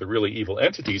interacting with the really evil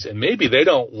entities, and maybe they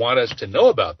don't want us to know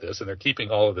about this, and they're keeping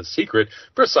all of this secret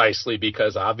precisely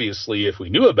because obviously if we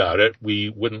knew about it, we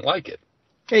wouldn't like it.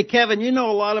 Hey, Kevin, you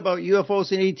know a lot about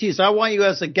UFOs and ETs. I want you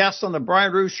as a guest on the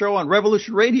Brian Ruhe Show on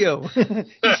Revolution Radio. You should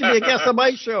be a guest on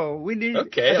my show.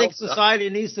 I think society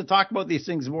needs to talk about these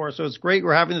things more, so it's great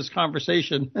we're having this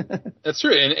conversation. That's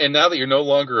true. And now that you're no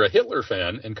longer a Hitler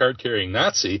fan and card-carrying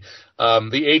Nazi, the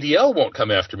ADL won't come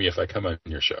after me if I come on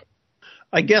your show.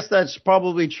 I guess that's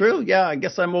probably true. Yeah, I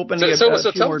guess I'm opening a few more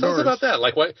doors. Tell us about that.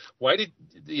 Like, why did,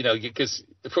 because,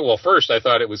 first I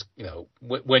thought it was,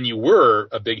 when you were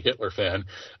a big Hitler fan,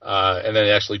 and then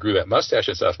actually grew that mustache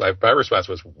and stuff, my response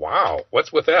was, wow,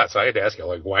 what's with that? So I had to ask you,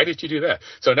 like, why did you do that?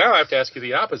 So now I have to ask you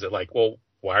the opposite, like, well,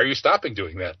 why are you stopping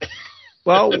doing that?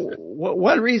 Well,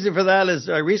 one reason for that is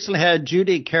I recently had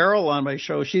Judy Carroll on my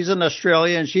show. She's an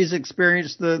Australian. She's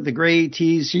experienced the gray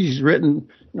ETs. She's written,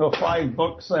 5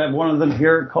 books. I have one of them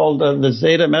here called The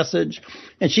Zeta Message.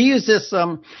 And she used this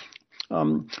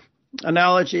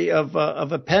analogy of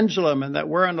a pendulum, and that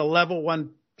we're on a level 1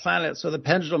 planet. So the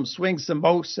pendulum swings the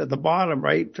most at the bottom,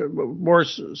 right? More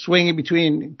swinging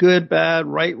between good, bad,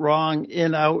 right, wrong,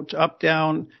 in, out, up,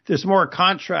 down. There's more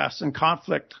contrast and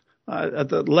conflict at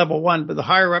the level 1, but the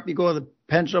higher up you go, the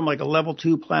pendulum, like a level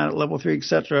 2 planet, level 3,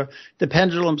 etc., the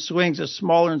pendulum swings a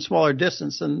smaller and smaller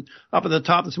distance, and up at the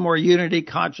top there's more unity,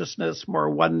 consciousness, more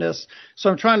oneness. So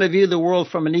I'm trying to view the world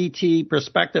from an ET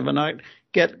perspective and not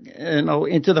get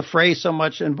into the fray so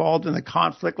much, involved in the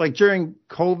conflict. Like during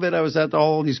COVID, I was at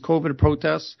all these COVID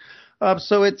protests.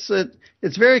 So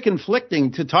it's very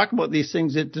conflicting to talk about these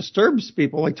things. It disturbs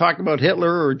people, like talking about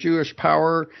Hitler or Jewish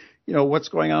power. What's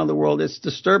going on in the world. It's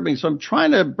disturbing. So I'm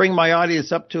trying to bring my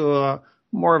audience up to a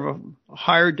more of a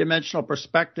higher dimensional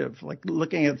perspective, like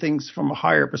looking at things from a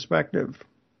higher perspective.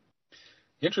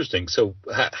 Interesting. So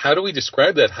how do we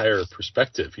describe that higher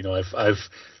perspective? I've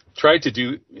tried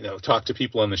to talk to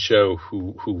people on the show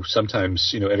who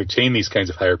sometimes, entertain these kinds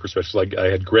of higher perspectives. Like I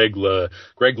had Greg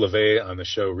LeVay on the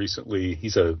show recently.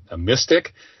 He's a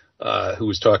mystic, who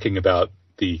was talking about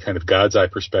the kind of God's eye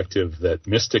perspective that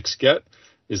mystics get.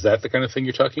 Is that the kind of thing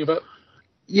you're talking about?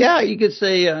 Yeah, you could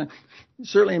say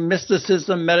certainly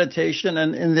mysticism, meditation,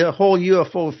 and in the whole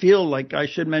UFO field, like I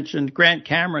should mention Grant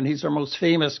Cameron, he's our most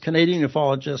famous Canadian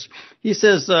ufologist. He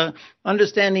says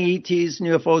understanding ETs and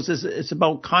UFOs is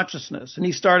about consciousness. And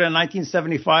he started in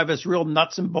 1975 as real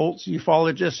nuts and bolts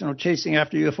ufologist, chasing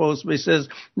after UFOs. But he says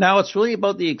now it's really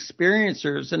about the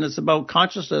experiencers and it's about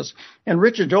consciousness. And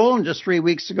Richard Dolan just 3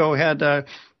 weeks ago had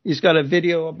he's got a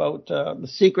video about the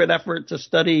secret effort to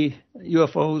study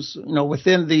UFOs,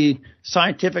 within the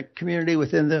scientific community,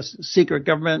 within this secret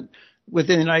government,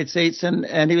 within the United States.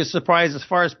 And he was surprised as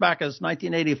far as back as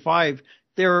 1985,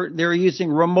 they're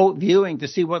using remote viewing to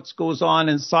see what goes on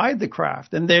inside the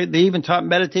craft. And they even taught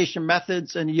meditation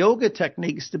methods and yoga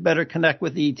techniques to better connect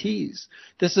with ETs.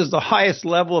 This is the highest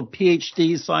level of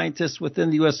PhD scientists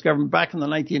within the U.S. government back in the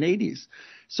 1980s.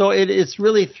 So it's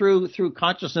really through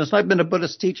consciousness. I've been a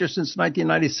Buddhist teacher since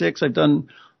 1996. I've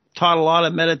taught a lot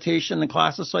of meditation and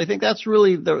classes. So I think that's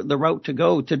really the route to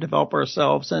go to develop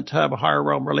ourselves and to have a higher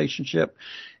realm relationship.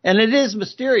 And it is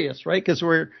mysterious, right? Because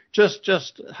we're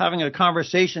just having a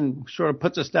conversation sort of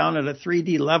puts us down at a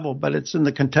 3D level, but it's in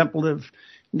the contemplative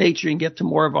nature and get to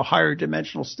more of a higher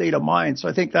dimensional state of mind. So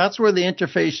I think that's where the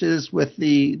interface is with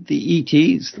the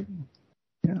ETs.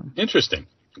 Yeah. Interesting.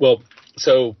 Well,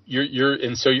 so you're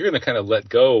going to kind of let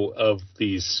go of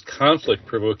these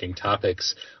conflict-provoking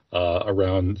topics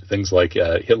around things like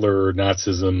Hitler,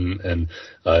 Nazism,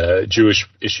 and Jewish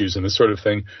issues and this sort of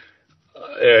thing.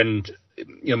 And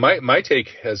my take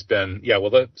has been,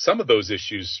 some of those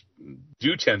issues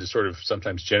do tend to sort of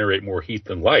sometimes generate more heat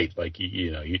than light. Like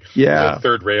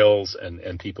third rails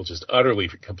and people just utterly,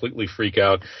 completely freak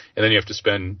out, and then you have to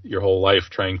spend your whole life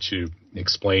trying to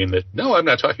explain that no, I'm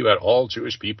not talking about all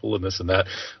Jewish people and this and that.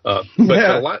 But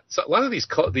a lot of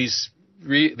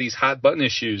these hot button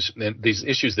issues and these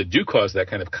issues that do cause that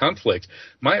kind of conflict.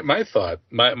 My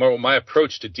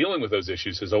approach to dealing with those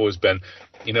issues has always been,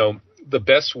 the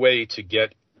best way to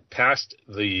get past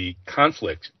the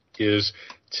conflict is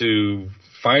to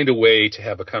find a way to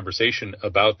have a conversation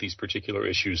about these particular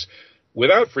issues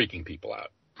without freaking people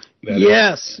out.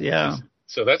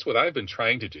 So that's what I've been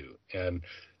trying to do. And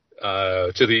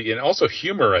and also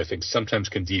humor, I think, sometimes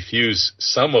can defuse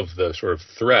some of the sort of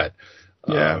threat.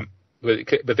 Yeah.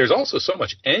 But there's also so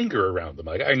much anger around them.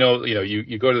 Like I know,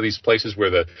 you go to these places where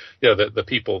the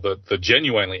people, the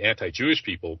genuinely anti-Jewish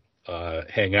people,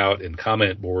 hang out in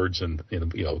comment boards and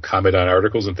comment on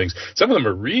articles and things. Some of them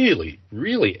are really,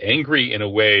 really angry in a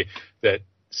way that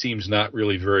seems not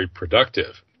really very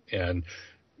productive. And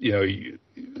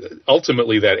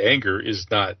ultimately that anger is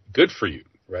not good for you,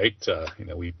 right?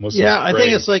 We Muslims. Yeah, I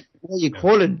think it's like you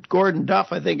quoted Gordon Duff.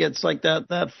 I think it's like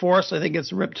that force. I think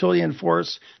it's a reptilian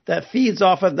force that feeds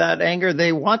off of that anger.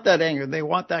 They want that anger. They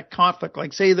want that conflict.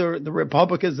 Like say the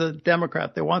Republicans, the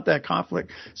Democrat, they want that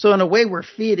conflict. So in a way, we're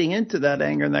feeding into that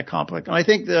anger and that conflict. And I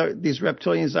think these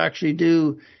reptilians actually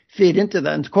do feed into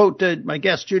that. And to quote my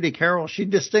guest, Judy Carroll, she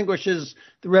distinguishes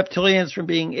the reptilians from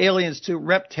being aliens to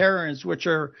reptarians, which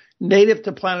are native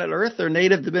to planet Earth. They're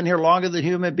native to been here longer than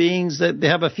human beings. That they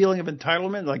have a feeling of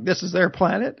entitlement, like this is their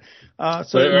planet.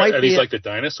 So it might be like the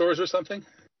dinosaurs or something.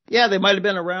 Yeah, they might have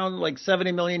been around like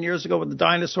 70 million years ago with the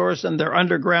dinosaurs, and they're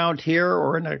underground here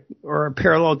or in a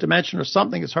parallel dimension or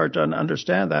something. It's hard to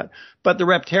understand that. But the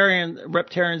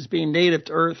reptarians being native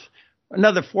to Earth,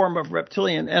 another form of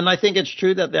reptilian. And I think it's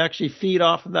true that they actually feed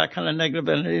off of that kind of negative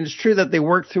energy. And it's true that they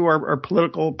work through our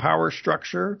political power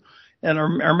structure. And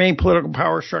our main political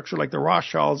power structure, like the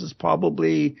Rothschilds, is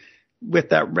probably with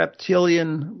that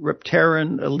reptarian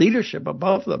leadership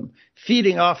above them,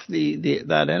 feeding off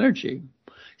that energy.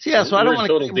 So yeah, so I don't want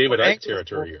to total David Icke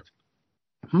territory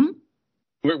here.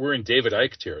 We're in David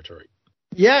Icke territory.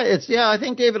 Yeah, I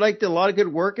think David Icke did a lot of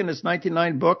good work in his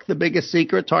 1999 book, The Biggest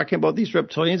Secret, talking about these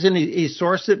reptilians, and he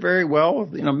sourced it very well,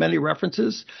 many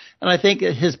references. And I think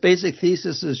his basic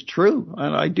thesis is true,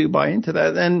 and I do buy into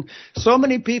that. And so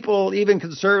many people, even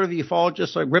conservative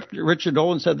ufologists like Richard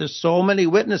Dolan said, there's so many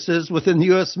witnesses within the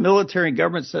U.S. military and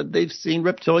government said they've seen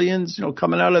reptilians,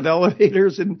 coming out of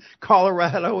elevators in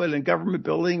Colorado and in government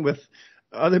building with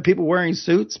other people wearing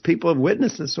suits. People have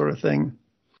witnessed this sort of thing.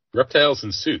 Reptiles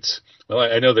in suits. Well,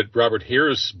 I know that Robert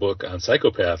Hare's book on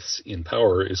psychopaths in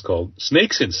power is called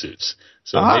Snakes in Suits.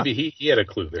 So maybe he had a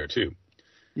clue there too.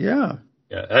 Yeah.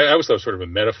 Yeah. I always thought it was sort of a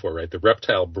metaphor, right? The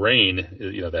reptile brain,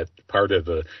 that part of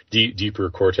the deeper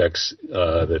cortex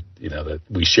that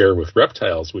we share with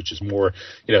reptiles, which is more,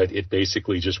 it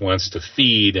basically just wants to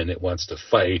feed and it wants to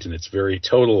fight and it's very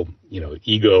total,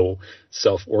 ego,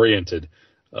 self-oriented.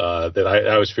 that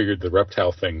I always figured the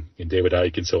reptile thing in David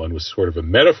Icke and so on was sort of a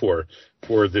metaphor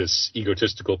for this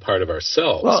egotistical part of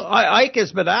ourselves. Well, Icke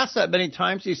has been asked that many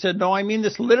times. He said, no, I mean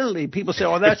this literally. People say,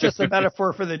 oh, that's just a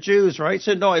metaphor for the Jews, right? He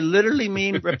said, no, I literally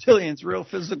mean reptilians, real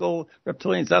physical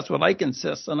reptilians. That's what Icke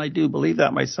insists, and I do believe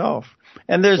that myself.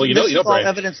 And there's all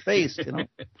evidence-based, you know.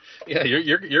 Yeah,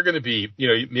 you're going to be,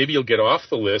 maybe you'll get off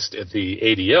the list at the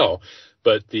ADL,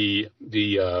 but the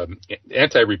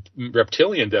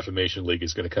Anti-Reptilian Defamation League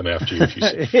is going to come after you if you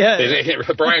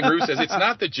say. Brian Roos says it's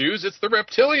not the Jews, it's the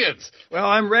reptilians. Well,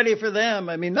 I'm ready for them.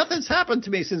 I mean, nothing's happened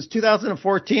to me since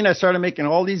 2014. I started making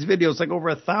all these videos, like over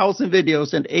 1,000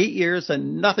 videos in 8 years,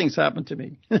 and nothing's happened to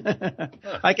me.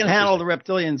 I can handle the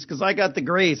reptilians because I got the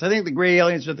grays. I think the gray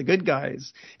aliens are the good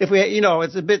guys. If we,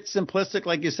 it's a bit simplistic,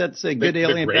 like you said, to say good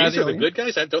alien, bad alien. The grays are the good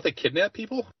guys? Don't they kidnap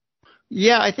people?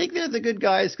 Yeah, I think they're the good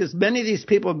guys because many of these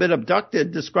people have been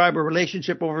abducted, describe a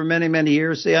relationship over many, many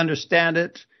years. They understand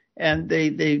it, and they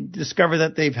discover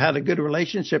that they've had a good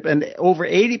relationship. And over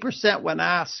 80% when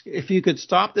asked, if you could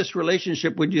stop this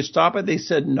relationship, would you stop it? They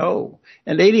said no.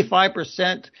 And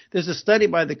 85%, there's a study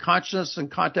by the Consciousness and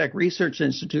Contact Research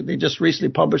Institute. They just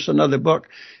recently published another book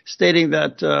stating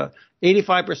that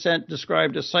 85%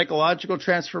 described a psychological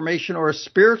transformation or a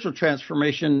spiritual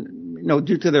transformation,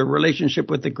 due to their relationship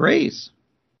with the Greys.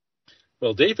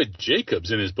 Well, David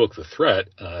Jacobs, in his book The Threat,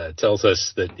 tells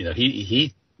us that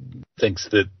he thinks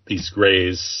that these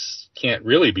Greys can't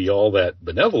really be all that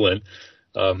benevolent,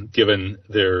 given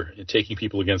they're taking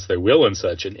people against their will and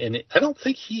such. And I don't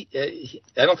think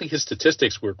his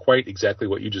statistics were quite exactly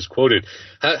what you just quoted.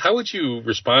 How would you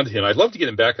respond to him? I'd love to get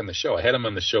him back on the show. I had him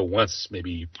on the show once,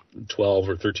 maybe 12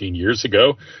 or 13 years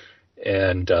ago.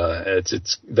 And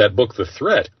it's that book, The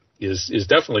Threat, is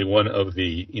definitely one of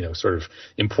the sort of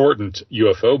important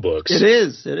UFO books. It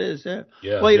is,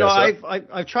 yeah. Well,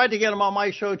 I've tried to get him on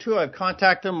my show too. I've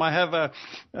contacted him. I have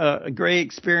a great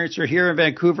experiencer here in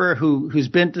Vancouver who's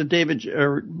been to David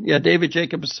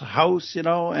Jacobs' house,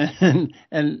 and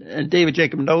David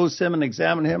Jacobs knows him and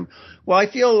examined him. Well,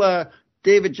 I feel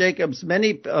David Jacobs,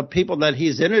 many people that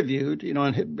he's interviewed,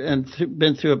 and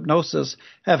been through hypnosis,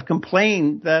 have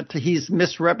complained that he's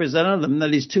misrepresented them, that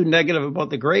he's too negative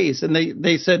about the Greys. And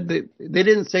they said they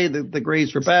didn't say that the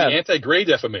Greys were bad. The Anti-Gray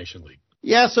Defamation League.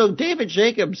 Yeah, so David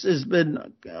Jacobs has been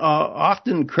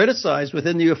often criticized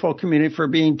within the UFO community for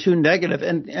being too negative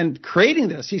and creating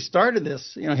this. He started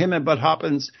this, him and Bud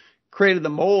Hopkins created the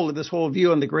mold of this whole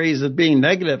view on the Greys as being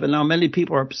negative, and now many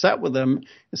people are upset with him,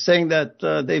 saying that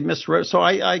they've misread. So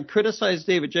I criticize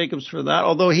David Jacobs for that,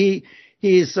 although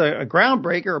he's a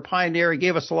groundbreaker, a pioneer. He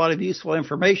gave us a lot of useful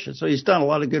information, so he's done a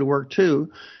lot of good work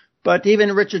too. But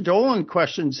even Richard Dolan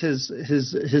questions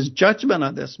his judgment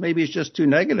on this. Maybe he's just too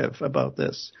negative about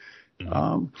this.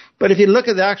 But if you look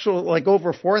at the actual,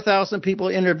 over 4,000 people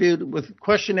interviewed with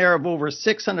questionnaire of over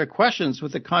 600 questions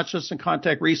with the Consciousness and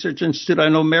Contact Research Institute. I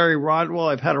know Mary Rodwell.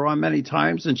 I've had her on many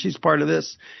times, and she's part of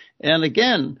this. And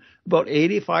again, about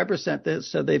 85% that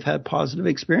said they've had positive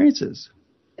experiences.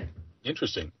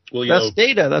 Interesting. Well, that's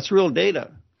data. That's real data.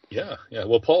 Yeah.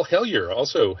 Well, Paul Hellyer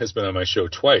also has been on my show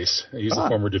twice. He's the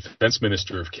former defense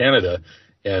minister of Canada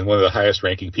and one of the highest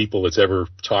ranking people that's ever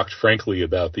talked frankly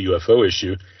about the UFO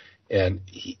issue. And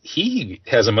he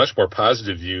has a much more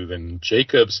positive view than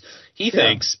Jacobs. He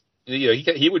thinks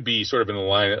he would be sort of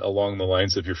along the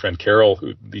lines of your friend Carol,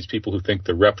 these people who think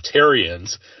the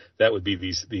reptarians, that would be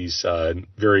these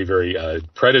very, very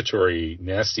predatory,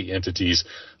 nasty entities,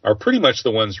 are pretty much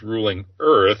the ones ruling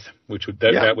Earth, which would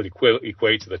that would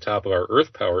equate to the top of our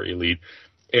Earth power elite,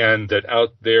 and that out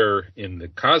there in the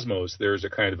cosmos there's a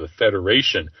kind of a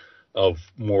federation of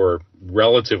more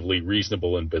relatively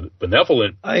reasonable and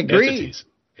benevolent entities.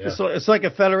 Yeah. It's like a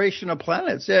federation of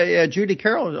planets. Yeah, Judy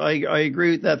Carroll, I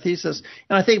agree with that thesis.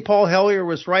 And I think Paul Hellyer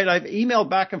was right. I've emailed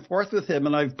back and forth with him,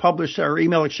 and I've published our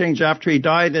email exchange after he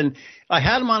died. And I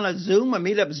had him on a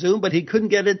meetup Zoom, but he couldn't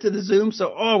get into the Zoom.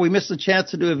 So, we missed the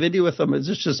chance to do a video with him. It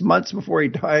was just months before he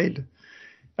died.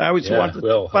 I always wanted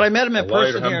to, but I met him in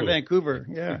person here in Vancouver.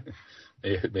 Yeah.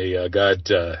 May God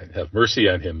have mercy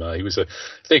on him. He was, I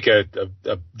think, a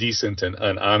decent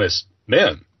and honest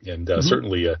man, and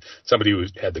certainly somebody who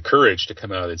had the courage to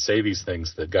come out and say these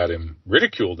things that got him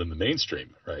ridiculed in the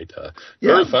mainstream, right? I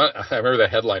remember that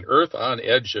headline, Earth on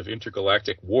Edge of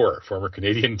Intergalactic War, former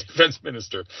Canadian defense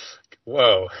minister.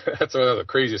 Whoa, that's one of the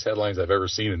craziest headlines I've ever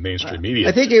seen in mainstream media.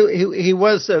 I think he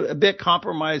was a bit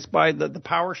compromised by the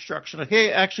power structure. He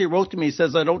actually wrote to me, he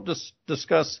says, I don't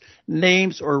discuss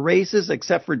names or races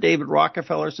except for David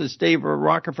Rockefeller, since David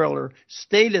Rockefeller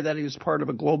stated that he was part of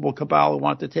a global cabal who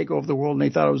wanted to take over the world, and he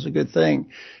thought it was a good thing.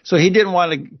 So he didn't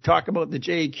want to talk about the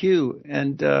JQ.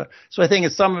 And so I think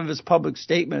in some of his public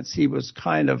statements, he was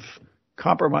kind of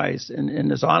compromised in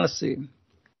his honesty.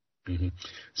 Mm-hmm.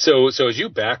 So as you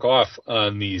back off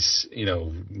on these,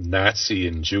 Nazi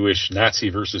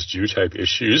versus Jew type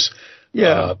issues,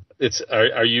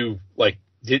 are you like,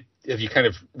 have you kind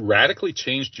of radically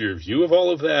changed your view of all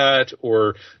of that,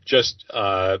 or just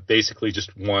basically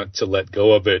just want to let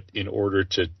go of it in order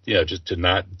to, just to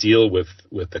not deal with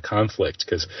the conflict?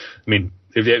 Because, I mean,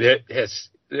 do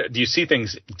you see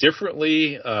things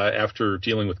differently after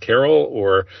dealing with Carol,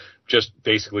 or just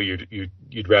basically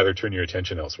you'd rather turn your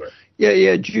attention elsewhere?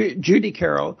 Yeah, Judy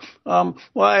Carroll. Well,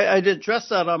 I did address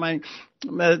that on my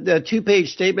the 2-page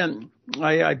statement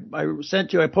I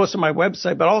sent you. I posted on my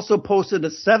website, but also posted a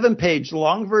 7-page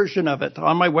long version of it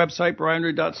on my website,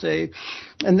 brianreed.ca.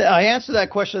 And I answered that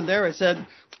question there. I said,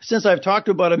 since I've talked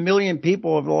to about 1 million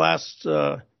people over the last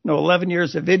 11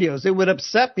 years of videos, it would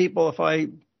upset people if I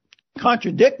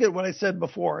contradicted what I said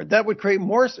before. That would create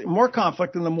more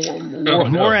conflict and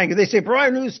more anger. They say,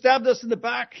 Brian, who stabbed us in the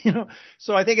back?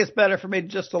 So I think it's better for me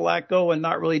just to let go and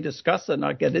not really discuss it,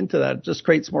 not get into that. It just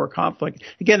creates more conflict.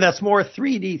 Again, that's more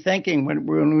 3D thinking when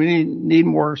we need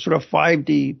more sort of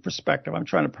 5D perspective. I'm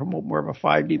trying to promote more of a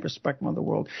 5D perspective on the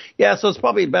world. Yeah, so it's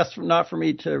probably best not for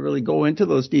me to really go into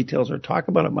those details or talk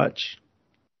about it much.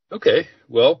 Okay,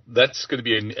 well, that's going to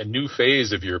be a new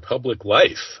phase of your public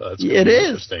life. It's going to be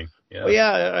interesting. Yeah.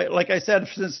 Well, like I said,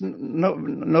 since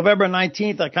November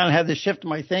 19th, I kind of had this shift in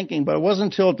my thinking, but it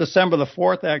wasn't until December the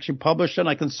 4th I actually published it. And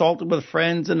I consulted with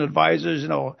friends and advisors,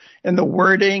 and the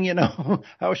wording,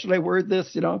 how should I word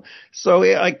this, So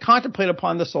I contemplated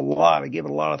upon this a lot. I gave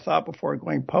it a lot of thought before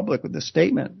going public with this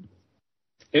statement.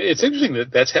 It's interesting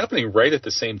that that's happening right at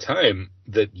the same time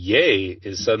that Ye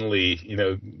is suddenly,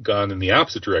 gone in the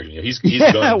opposite direction. He's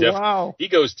going wow. He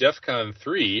goes DEFCON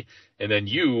 3, and then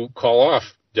you call off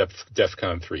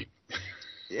DEFCON 3.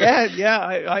 Yeah.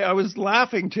 I was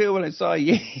laughing too when I saw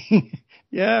Ye.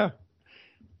 Yeah.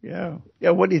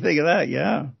 What do you think of that?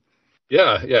 Yeah.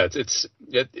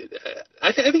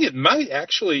 I think it might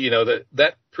actually,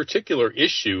 that particular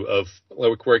issue of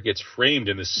where it gets framed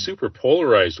in this super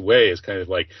polarized way is kind of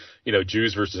like,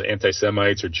 Jews versus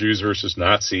anti-Semites, or Jews versus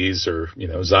Nazis, or,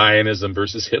 Zionism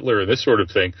versus Hitler, and this sort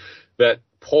of thing. That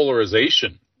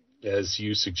polarization, as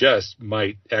you suggest,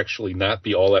 might actually not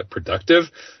be all that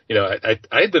productive.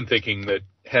 I've been thinking that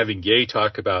having Ye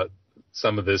talk about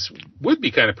some of this would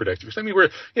be kind of productive. I mean,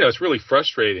 it's really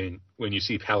frustrating when you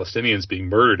see Palestinians being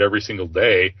murdered every single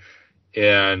day,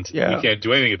 and you can't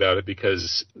do anything about it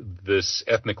because this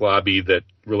ethnic lobby that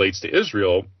relates to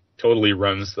Israel totally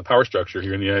runs the power structure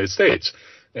here in the United States.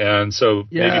 And so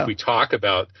maybe if we talk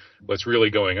about what's really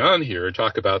going on here and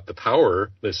talk about the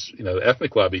power this, the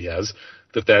ethnic lobby has,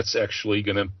 that's actually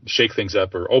going to shake things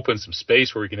up or open some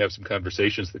space where we can have some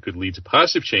conversations that could lead to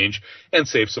positive change and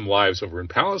save some lives over in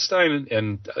Palestine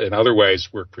and otherwise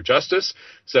work for justice.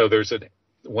 So there's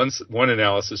one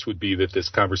analysis would be that this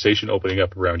conversation opening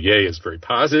up around Ye is very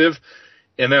positive.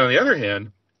 And then on the other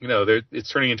hand,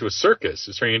 it's turning into a circus.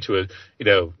 It's turning into a,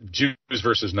 Jews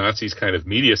versus Nazis kind of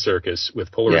media circus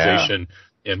with polarization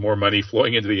and more money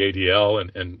flowing into the ADL.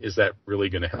 And is that really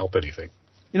going to help anything?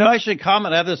 I should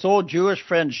comment. I have this old Jewish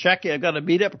friend, Shecky. I've got a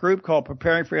meetup group called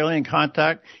Preparing for Alien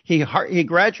Contact. He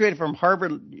graduated from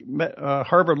Harvard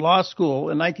Law School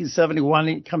in 1971.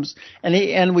 He comes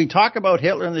and we talk about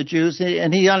Hitler and the Jews,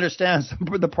 and he understands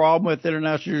the problem with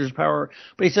international Jewish power.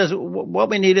 But he says what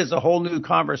we need is a whole new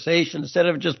conversation instead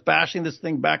of just bashing this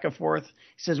thing back and forth.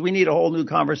 He says we need a whole new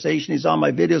conversation. He's on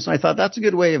my videos, and I thought that's a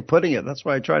good way of putting it. That's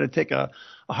why I try to take a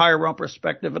higher realm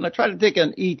perspective, and I try to take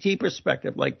an ET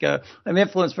perspective. Like I'm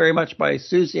influenced very much by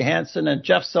Susie Hansen and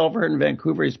Jeff Silver in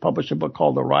Vancouver. He's published a book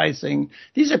called The Rising.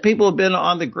 These are people who've been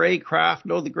on the gray craft,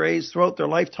 know the grays throughout their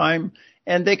lifetime,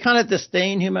 and they kind of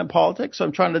disdain human politics. So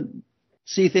I'm trying to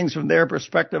see things from their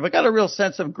perspective. I got a real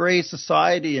sense of gray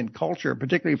society and culture,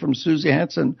 particularly from Susie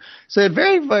Hansen. So it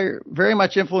very, very, very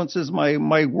much influences my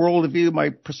worldview,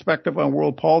 my perspective on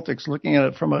world politics, looking at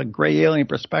it from a gray alien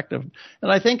perspective.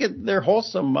 And I think they're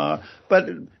wholesome. But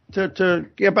to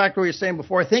get back to what you were saying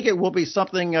before, I think it will be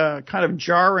something kind of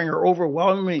jarring or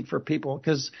overwhelming for people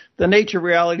because the nature of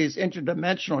reality is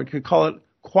interdimensional. You could call it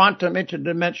quantum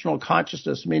interdimensional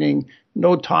consciousness, meaning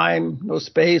no time, no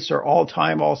space, or all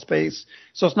time, all space.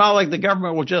 So it's not like the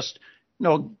government will just,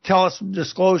 tell us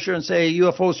disclosure and say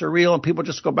UFOs are real and people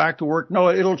just go back to work. No,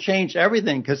 it'll change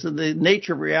everything because the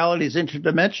nature of reality is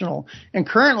interdimensional. And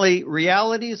currently,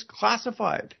 reality is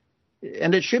classified.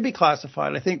 and it should be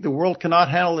classified. I think the world cannot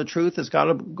handle the truth. It's got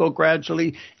to go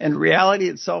gradually, and reality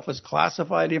itself is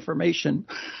classified information.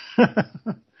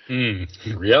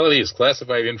 Reality is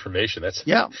classified information. That's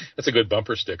a good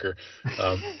bumper sticker.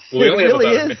 It really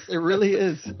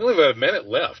is. We only have a minute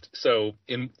left. So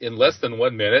in less than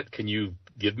 1 minute, can you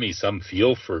give me some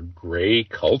feel for gray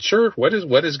culture? What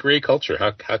is gray culture?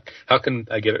 How can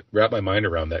I wrap my mind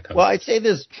around that concept? Well, I'd say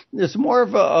there's more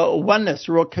of a oneness,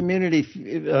 a real community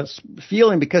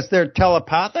feeling, because they're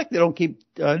telepathic. They don't keep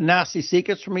nasty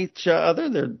secrets from each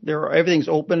other. Everything's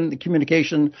open, the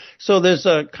communication. So there's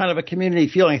a kind of a community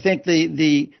feeling. I think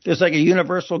there's like a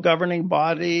universal governing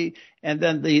body, and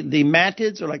then the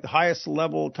mantids are like the highest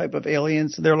level type of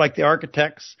aliens. They're like the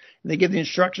architects. They give the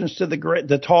instructions to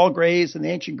the tall grays and the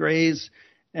ancient grays,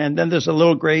 and then there's a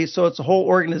little grays. So it's a whole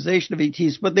organization of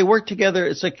ETs, but they work together.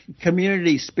 It's a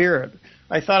community spirit.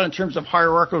 I thought in terms of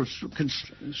hierarchical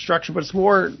construction, but it's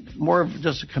more of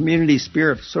just a community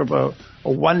spirit, sort of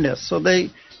a oneness. So they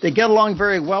get along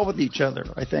very well with each other,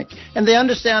 I think. And they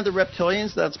understand the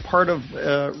reptilians. That's part of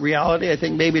reality. I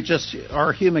think maybe it's just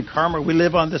our human karma. We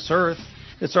live on this earth.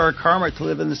 It's our karma to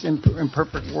live in this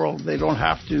imperfect world. They don't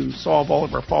have to solve all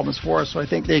of our problems for us. So I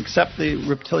think they accept the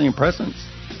reptilian presence.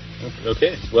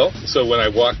 Okay. Well, so when I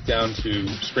walk down to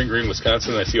Spring Green,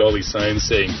 Wisconsin, I see all these signs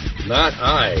saying, "Not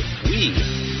I, we."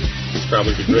 It's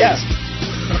probably the greatest.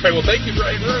 Yeah. All right. Well, thank you,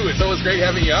 Brian Rue. It's always great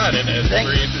having you on, and it's a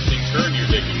very interesting turn you're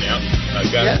taking now.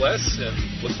 God bless, and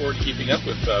look forward to keeping up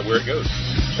with where it goes.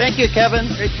 Thank you, Kevin.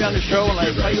 Great to be on the show, and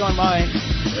I'll tell you on mine.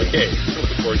 Okay.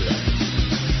 Looking forward to that.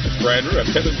 That's Brian Rue. I'm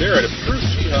Kevin Barrett of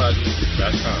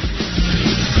TruthJihad.com.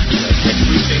 Next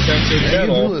week, same time, same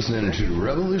channel. You've been listening to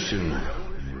Revolution